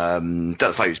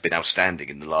 Deulofeu's been outstanding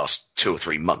in the last 2 or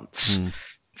 3 months.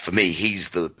 For me, he's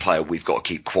the player we've got to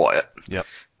keep quiet. Yep.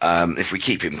 If we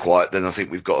keep him quiet, then I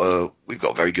think we've got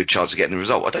a very good chance of getting the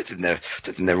result. I don't think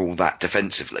they're all that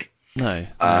defensively. No.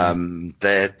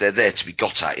 They're there to be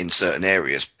got at in certain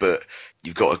areas, but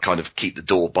you've got to kind of keep the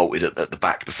door bolted at the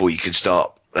back before you can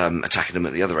start attacking them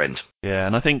at the other end. Yeah,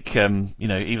 and I think,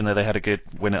 even though they had a good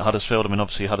win at Huddersfield,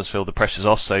 obviously Huddersfield, the pressure's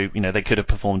off, so, they could have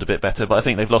performed a bit better, but I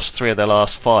think they've lost 3 of their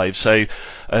last 5, so,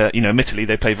 admittedly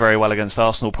they played very well against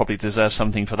Arsenal, probably deserve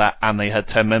something for that, and they had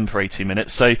 10 men for 80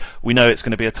 minutes, so we know it's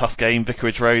going to be a tough game.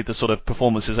 Vicarage Road, the sort of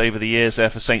performances over the years there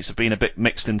for Saints have been a bit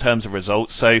mixed in terms of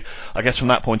results, so I guess from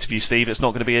that point of view, Steve, it's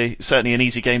not going to be certainly an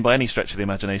easy game by any stretch of the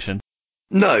imagination.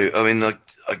 No,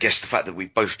 I I guess the fact that we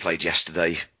both played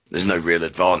yesterday, there's no real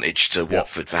advantage to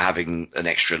Watford for having an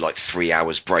extra 3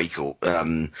 hours break or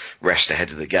rest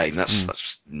ahead of the game.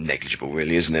 That's negligible,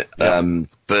 really, isn't it?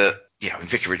 But yeah,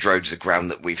 Vicarage Road's a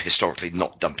ground that we've historically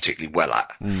not done particularly well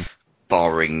at.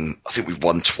 Barring, I think we've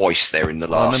won twice there in the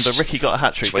last. I remember Ricky got a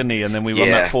hat-trick, didn't he? And then we won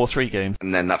that 4-3 game.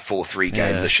 And then that 4-3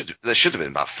 game, there should have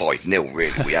been about 5-0,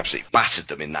 really. We absolutely battered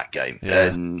them in that game. Yeah.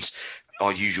 And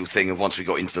our usual thing of once we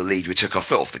got into the lead, we took our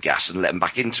foot off the gas and let them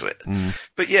back into it.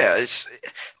 But yeah,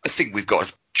 I think we've got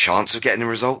a chance of getting a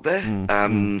result there.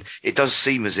 It does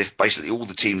seem as if basically all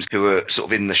the teams who are sort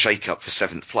of in the shake-up for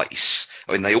 7th place,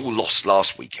 I mean, they all lost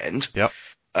last weekend. Yep.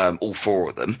 All 4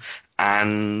 of them.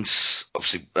 And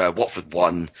obviously Watford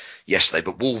won yesterday,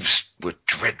 but Wolves were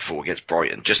dreadful against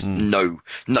Brighton. Just no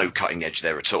cutting edge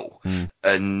there at all.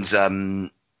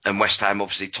 And West Ham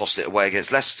obviously tossed it away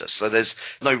against Leicester. So there's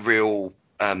no real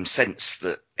sense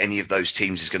that any of those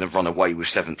teams is going to run away with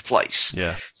 7th place.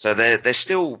 Yeah. So they're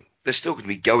still going to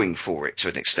be going for it to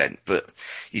an extent, but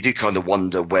you do kind of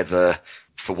wonder whether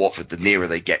for Watford, the nearer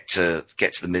they get to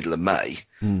the middle of May,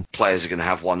 players are going to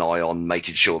have one eye on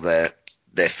making sure they're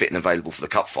fit and available for the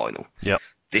cup final. Yep.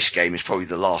 This game is probably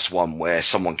the last one where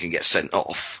someone can get sent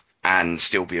off and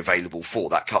still be available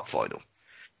for that cup final.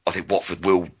 I think Watford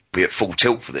will be at full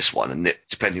tilt for this one, and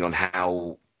depending on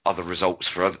how other results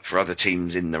for other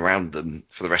teams in and around them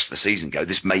for the rest of the season go,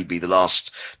 this may be the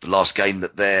last game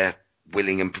that they're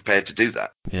willing and prepared to do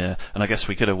that. Yeah, and I guess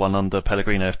we could have won under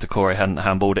Pellegrino if Decore hadn't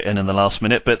handballed it in the last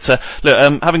minute. But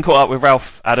look, having caught up with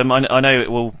Ralph, Adam, I know it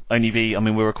will only be,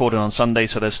 we're recording on Sunday,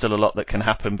 so there's still a lot that can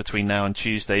happen between now and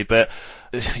Tuesday. But,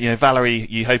 Valerie,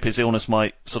 you hope his illness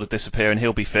might sort of disappear and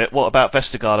he'll be fit. What about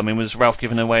Vestergaard? Was Ralph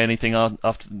giving away anything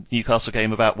after the Newcastle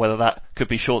game about whether that could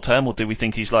be short term, or do we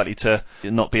think he's likely to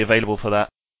not be available for that?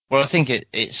 Well, I think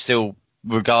it's still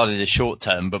regarded as short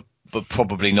term, but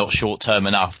probably not short term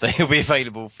enough that he'll be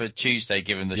available for Tuesday,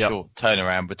 given the short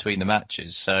turnaround between the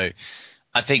matches. So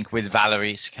I think with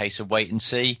Valerie, it's a case of wait and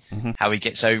see how he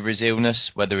gets over his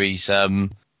illness, whether he's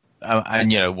and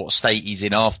what state he's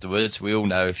in afterwards. We all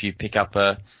know if you pick up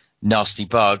a nasty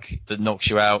bug that knocks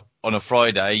you out on a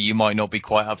Friday, you might not be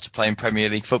quite up to playing Premier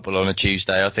League football on a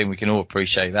Tuesday. I think we can all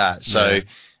appreciate that. So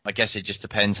I guess it just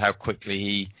depends how quickly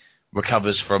he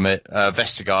recovers from it.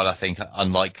 Vestergaard, I think,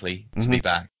 unlikely to be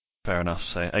back. Fair enough.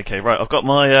 So, okay, right. I've got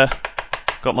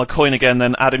my coin again.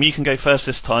 Then, Adam, you can go first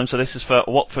this time. So this is for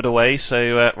Watford away.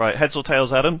 So, right, heads or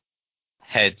tails, Adam?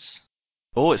 Heads.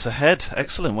 Oh, it's a head.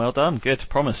 Excellent. Well done. Good.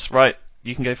 Promise. Right,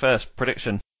 you can go first.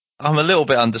 Prediction. I'm a little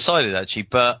bit undecided actually,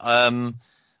 but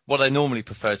what I normally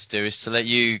prefer to do is to let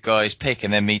you guys pick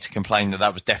and then me to complain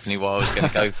that was definitely what I was going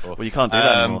to go for. Well, you can't do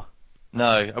that anymore.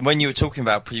 No, and when you were talking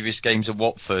about previous games at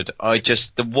Watford,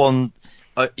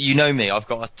 you know me, I've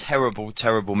got a terrible,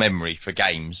 terrible memory for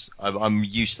games. I'm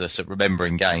useless at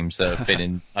remembering games that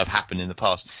have happened in the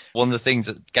past. One of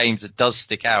the games that does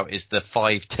stick out is the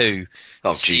 5-2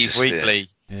 Steve Weekly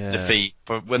defeat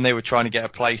when they were trying to get a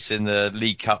place in the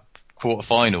League Cup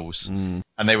quarterfinals, and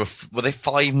they were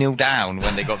 5-0 down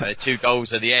when they got their 2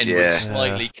 goals at the end, which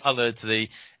slightly coloured the.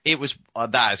 It was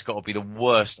that has got to be the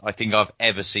worst I think I've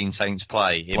ever seen Saints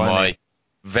play in my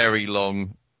very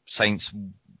long Saints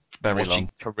watching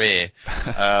career.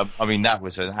 That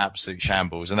was an absolute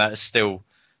shambles, and that is still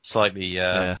slightly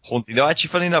haunting. Though, actually,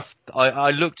 funny enough,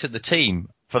 I looked at the team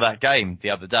for that game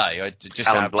the other day.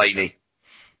 Alan Blaney.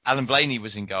 Alan Blaney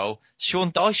was in goal.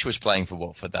 Sean Dyche was playing for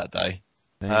Watford that day.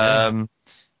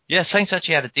 Saints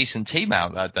actually had a decent team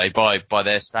out that day by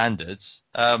their standards.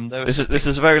 This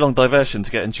is a very long diversion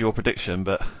to get into your prediction,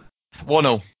 but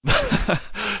 1-0.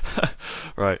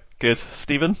 Right, good.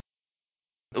 Stephen?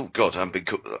 Oh God, I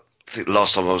think the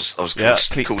last time I was called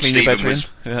Stephen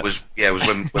was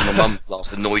when my mum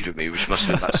last annoyed with me, which must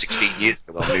have been about 16 years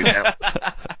ago when I moved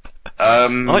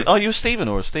out. Are you a Stephen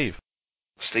or a Steve?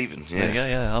 Stephen,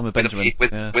 yeah. I'm a Benjamin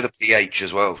with a PH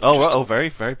as well. Oh, right. Oh, very,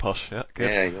 very posh. Yeah,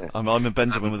 good. Yeah. I'm a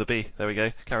Benjamin with a B. There we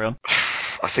go. Carry on.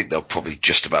 I think they'll probably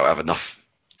just about have enough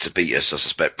to beat us. I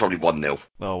suspect probably 1-0.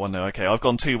 Oh, 1-0. Okay, I've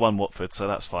gone 2-1 Watford, so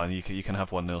that's fine. You can have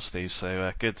 1-0, Steve.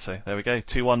 So good. So there we go.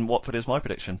 2-1 Watford is my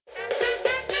prediction.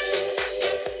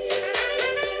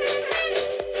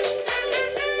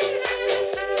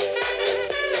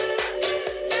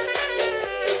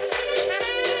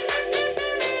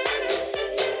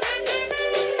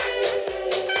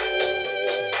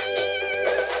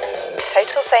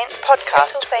 Total Saints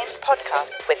podcast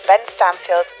with Ben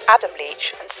Stanfield, Adam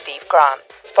Leach and Steve Grant.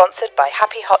 Sponsored by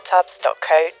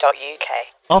happyhottubs.co.uk.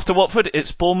 After Watford,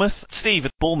 it's Bournemouth. Steve,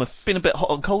 Bournemouth's been a bit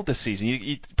hot and cold this season.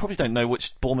 You probably don't know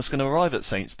which Bournemouth's going to arrive at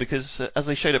Saints because, as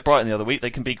they showed at Brighton the other week, they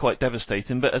can be quite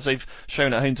devastating. But as they've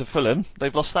shown at home to Fulham,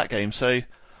 they've lost that game. So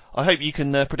I hope you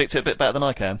can predict it a bit better than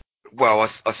I can. Well,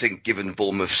 I think given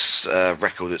Bournemouth's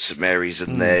record at St Mary's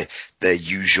and their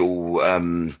usual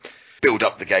build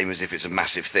up the game as if it's a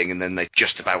massive thing, and then they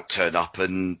just about turn up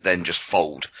and then just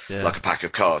fold like a pack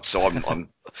of cards. So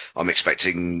I'm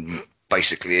expecting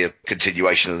basically a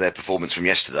continuation of their performance from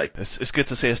yesterday. It's good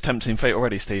to see us tempting fate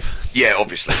already, Steve. Yeah,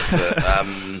 obviously. But,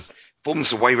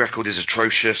 Bournemouth's away record is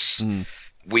atrocious.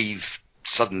 We've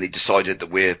suddenly decided that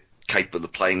we're capable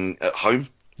of playing at home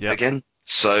again.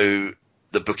 So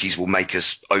the bookies will make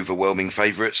us overwhelming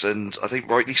favourites, and I think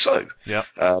rightly so. Yeah.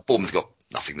 Bournemouth got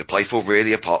nothing to play for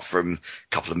really, apart from a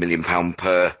couple of £1 million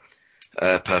per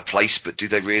place. But are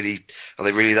they really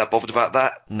that bothered about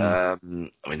that? I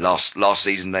mean, last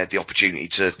season they had the opportunity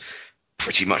to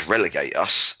pretty much relegate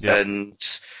us, and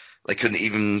they couldn't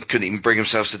even bring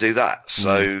themselves to do that.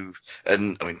 So,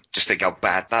 and I mean, just think how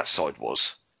bad that side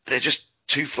was. They're just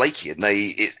too flaky, and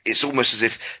it's almost as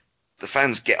if the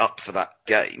fans get up for that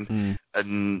game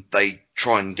and they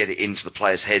try and get it into the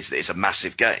players' heads that it's a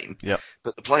massive game.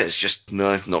 But the players just,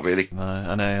 no, not really. No,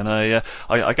 I know. Yeah,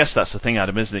 I guess that's the thing,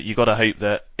 Adam, isn't it? You've got to hope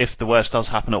that if the worst does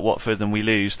happen at Watford and we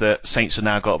lose, that Saints have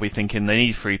now got to be thinking they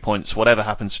need 3 points. Whatever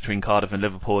happens between Cardiff and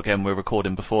Liverpool, again, we're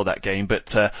recording before that game, but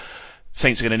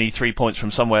Saints are going to need 3 points from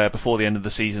somewhere before the end of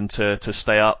the season to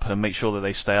stay up and make sure that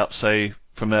they stay up. So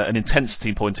from an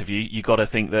intensity point of view, you've got to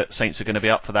think that Saints are going to be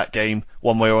up for that game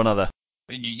one way or another.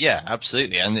 Yeah,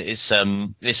 absolutely, and it's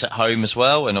at home as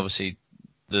well, and obviously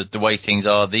the way things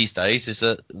are these days is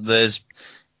that there's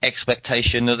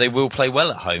expectation that they will play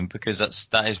well at home because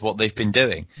that is what they've been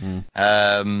doing.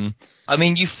 I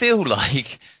mean, you feel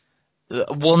like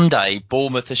one day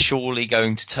Bournemouth are surely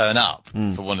going to turn up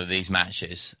for one of these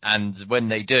matches, and when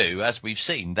they do, as we've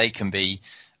seen, they can be,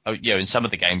 in some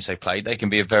of the games they played, they can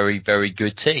be a very, very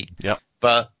good team.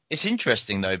 But it's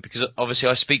interesting, though, because obviously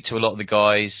I speak to a lot of the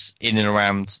guys in and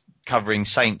around covering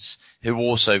Saints who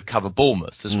also cover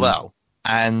Bournemouth as well.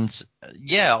 And,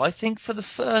 I think for the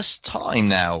first time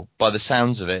now, by the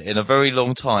sounds of it, in a very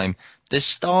long time, there's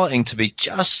starting to be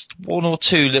just one or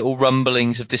two little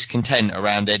rumblings of discontent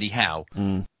around Eddie Howe.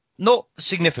 Not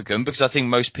significant, because I think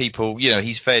most people,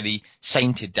 he's fairly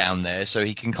sainted down there, so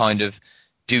he can kind of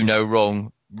do no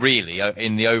wrong really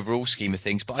in the overall scheme of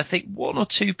things, but I think one or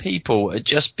two people are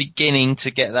just beginning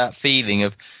to get that feeling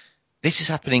of this is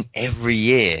happening every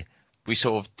year. We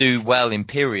sort of do well in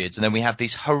periods and then we have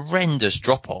these horrendous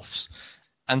drop-offs,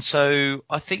 and so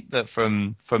I think that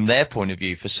from their point of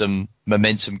view, for some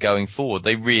momentum going forward,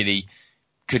 they really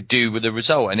could do with a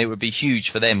result, and it would be huge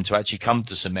for them to actually come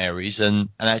to St Mary's and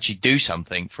actually do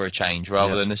something for a change,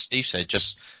 rather than, as Steve said,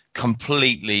 just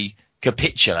completely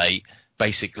capitulate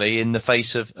basically in the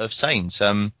face of Saints.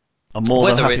 I'm more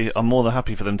than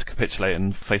happy for them to capitulate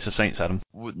in face of Saints, Adam.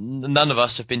 None of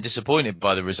us have been disappointed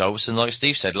by the results, and like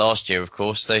Steve said, last year, of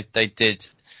course, they did,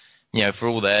 for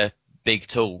all their big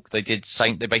talk, they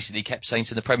basically kept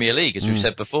Saints in the Premier League, as we've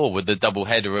said before, with the double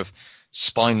header of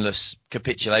spineless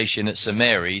capitulation at St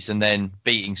Mary's and then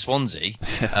beating Swansea.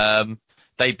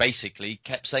 They basically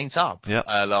kept Saints up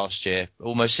last year,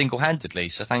 almost single-handedly.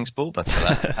 So thanks, Bournemouth,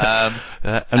 for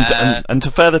that. And to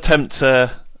further tempt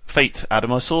fate,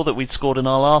 Adam, I saw that we'd scored in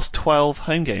our last 12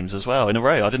 home games as well in a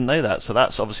row. I didn't know that, so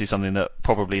that's obviously something that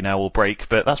probably now will break.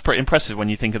 But that's pretty impressive when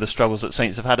you think of the struggles that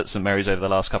Saints have had at St Mary's over the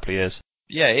last couple of years.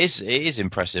 Yeah, it is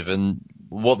impressive, and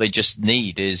what they just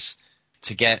need is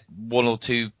to get one or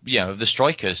two, of the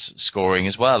strikers scoring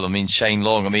as well. I mean, Shane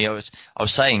Long, I was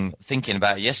thinking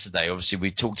about it yesterday. Obviously,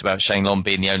 we talked about Shane Long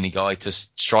being the only guy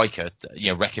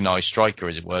recognised striker,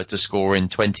 as it were, to score in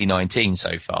 2019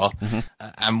 so far.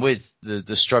 And with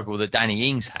the struggle that Danny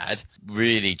Ings had,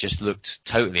 really just looked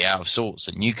totally out of sorts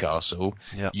at Newcastle.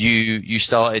 You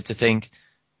started to think,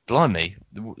 blimey,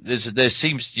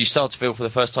 you start to feel for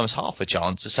the first time it's half a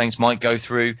chance the Saints might go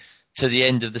through to the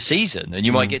end of the season, and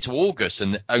you might get to August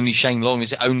and only Shane Long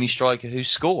is the only striker who's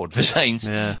scored for Saints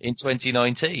in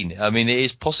 2019. I mean, it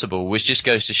is possible, which just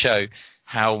goes to show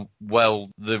how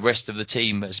well the rest of the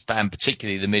team, and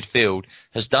particularly the midfield,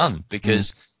 has done,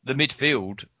 because the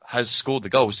midfield has scored the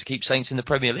goals to keep Saints in the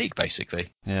Premier League, basically.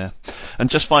 Yeah. And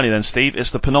just finally then, Steve,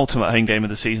 it's the penultimate home game of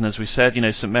the season, as we said.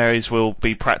 St Mary's will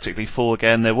be practically full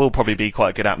again. There will probably be quite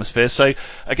a good atmosphere. So,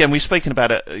 again, we've spoken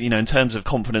about it, in terms of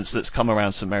confidence that's come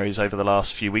around St Mary's over the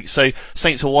last few weeks. So,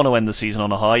 Saints will want to end the season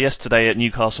on a high. Yesterday at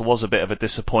Newcastle was a bit of a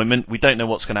disappointment. We don't know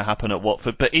what's going to happen at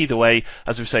Watford. But either way,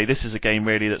 as we say, this is a game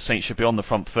really that Saints should be on the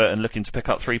front foot and looking to pick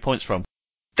up 3 points from.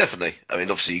 Definitely. I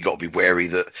mean, obviously, you've got to be wary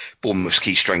that Bournemouth's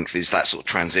key strength is that sort of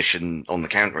transition on the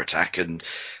counter-attack. And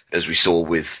as we saw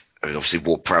with, obviously,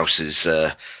 Ward-Prowse's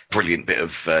brilliant bit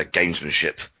of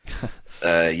gamesmanship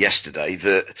yesterday,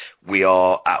 that we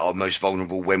are at our most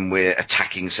vulnerable when we're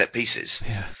attacking set pieces,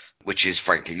 which is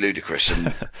frankly ludicrous.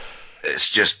 And it's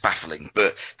just baffling.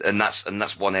 And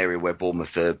that's one area where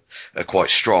Bournemouth are quite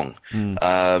strong.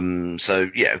 So,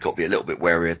 yeah, we've got to be a little bit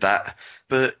wary of that.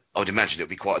 But I would imagine it'll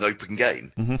be quite an open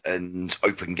game, and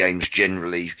open games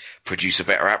generally produce a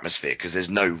better atmosphere because there's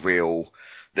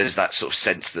that sort of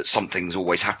sense that something's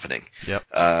always happening. Yep.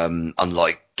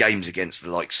 Unlike games against the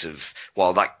likes of,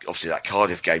 that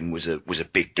Cardiff game was a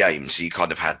big game, so you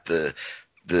kind of had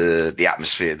the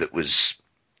atmosphere that was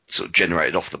sort of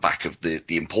generated off the back of the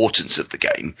importance of the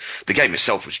game. The game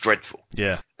itself was dreadful.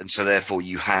 Yeah. And so therefore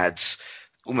you had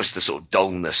almost the sort of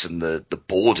dullness and the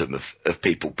boredom of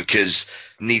people because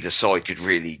neither side could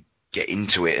really get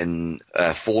into it and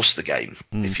force the game,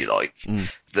 if you like.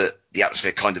 That the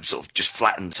atmosphere kind of sort of just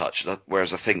flattened touch.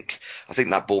 Whereas I think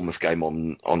that Bournemouth game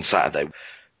on Saturday,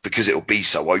 because it'll be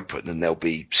so open and there'll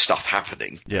be stuff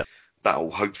happening, that'll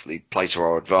hopefully play to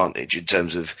our advantage in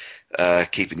terms of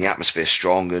keeping the atmosphere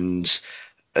strong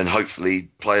and hopefully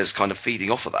players kind of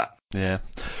feeding off of that. Yeah.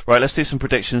 Right, let's do some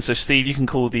predictions. So, Steve, you can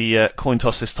call the coin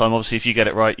toss this time. Obviously, if you get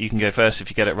it right, you can go first. If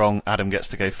you get it wrong, Adam gets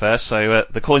to go first. So,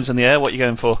 the coin's in the air. What are you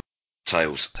going for?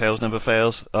 Tails. Tails never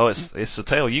fails. Oh, it's a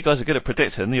tail. You guys are good at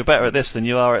predicting. You're better at this than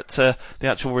you are at the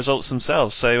actual results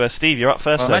themselves. So, Steve, you're up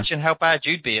first. Well, imagine how bad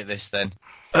you'd be at this then.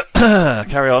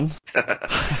 Carry on.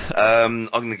 I'm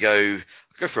going to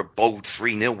go for a bold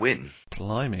 3-0 win.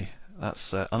 Blimey.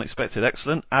 That's unexpected.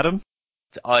 Excellent. Adam?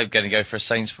 I'm going to go for a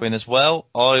Saints win as well.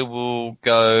 I think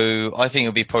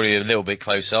it'll be probably a little bit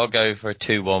closer. I'll go for a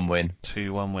 2-1 win.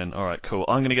 2-1 win. All right, cool.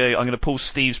 I'm going to pull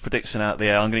Steve's prediction out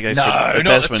there. I'm going to go for Desmond.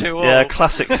 Not the 2-all. Yeah,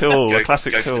 classic 2-all.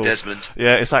 Classic 2-all. For Desmond.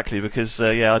 Yeah, exactly, because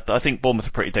I think Bournemouth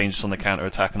are pretty dangerous on the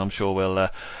counter-attack, and I'm sure we'll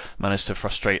manage to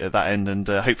frustrate at that end and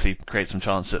hopefully create some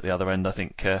chance at the other end. I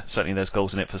think certainly there's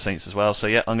goals in it for Saints as well. So,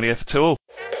 yeah, I'm going to go for 2-all.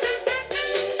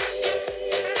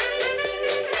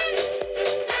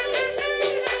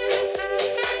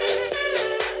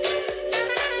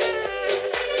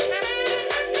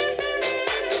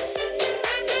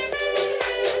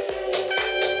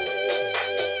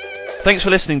 Thanks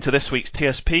for listening to this week's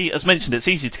TSP. As mentioned, it's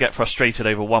easy to get frustrated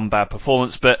over one bad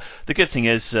performance, but the good thing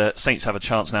is Saints have a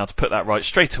chance now to put that right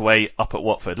straight away up at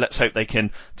Watford. Let's hope they can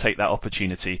take that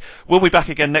opportunity. We'll be back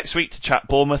again next week to chat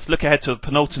Bournemouth, look ahead to the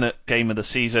penultimate game of the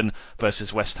season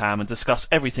versus West Ham and discuss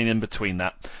everything in between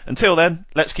that. Until then,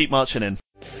 let's keep marching in.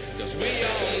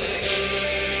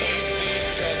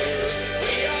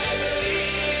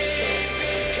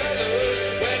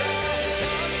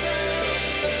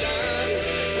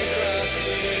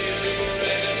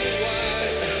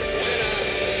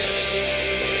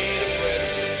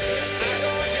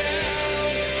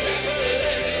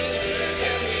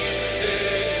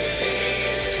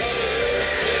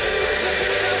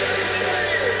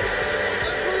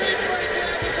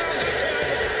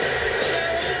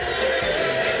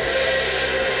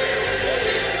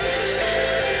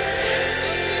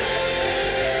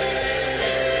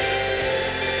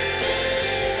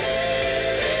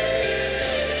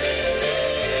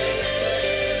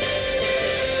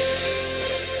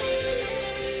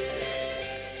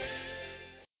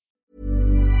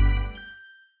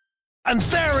 And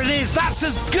there it is, that's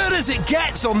as good as it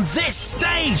gets on this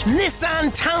stage.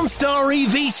 Nissan Townstar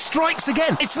EV strikes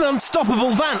again. It's an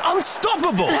unstoppable van,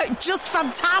 unstoppable. Just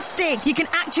fantastic. You can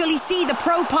actually see the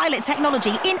ProPilot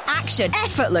technology in action.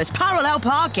 Effortless parallel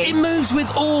parking. It moves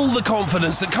with all the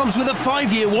confidence that comes with a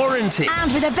 5-year warranty.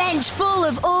 And with a bench full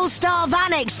of all-star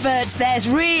van experts, there's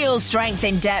real strength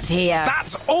in depth here.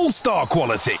 That's all-star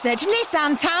quality. Search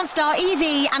Nissan Townstar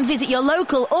EV and visit your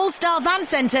local all-star van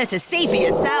centre to see for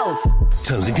yourself.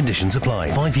 Terms and conditions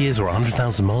apply. 5 years or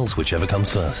 100,000 miles, whichever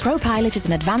comes first. ProPilot is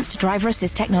an advanced driver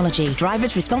assist technology.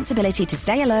 Driver's responsibility to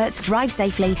stay alert, drive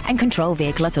safely, and control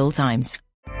vehicle at all times.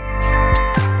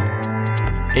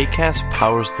 Acast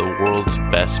powers the world's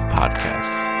best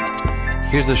podcasts.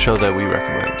 Here's a show that we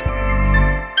recommend.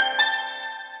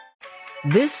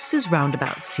 This is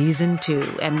Roundabout Season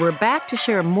 2, and we're back to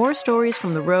share more stories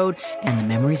from the road and the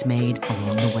memories made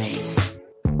along the way.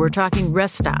 We're talking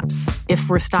rest stops. If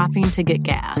we're stopping to get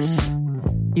gas,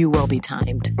 you will be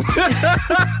timed.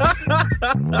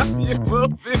 You will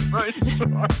be for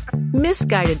sure.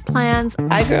 Misguided plans.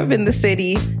 I grew up in the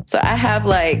city, so I have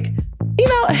a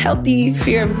healthy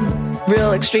fear of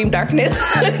real extreme darkness.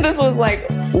 This was like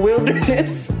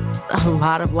wilderness. A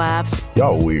lot of laughs.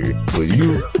 Y'all weird, but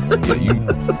you were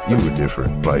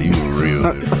different. Like, you were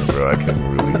real different, bro. I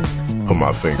can't really put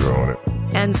my finger on it.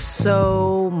 And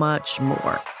so much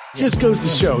more. Just goes to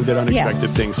show that unexpected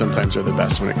things sometimes are the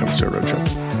best when it comes to a road trip.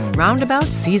 Roundabout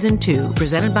Season 2,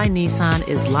 presented by Nissan,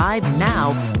 is live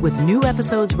now with new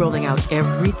episodes rolling out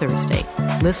every Thursday.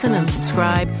 Listen and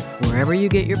subscribe wherever you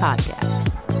get your podcasts.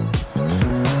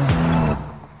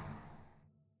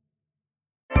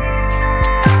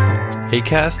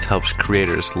 Acast helps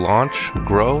creators launch,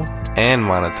 grow, and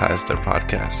monetize their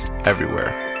podcasts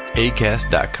everywhere.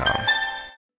 Acast.com.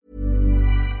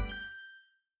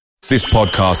 This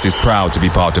podcast is proud to be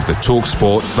part of the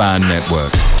TalkSport Fan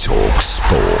Network.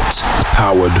 TalkSport.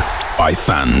 Powered by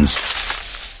fans.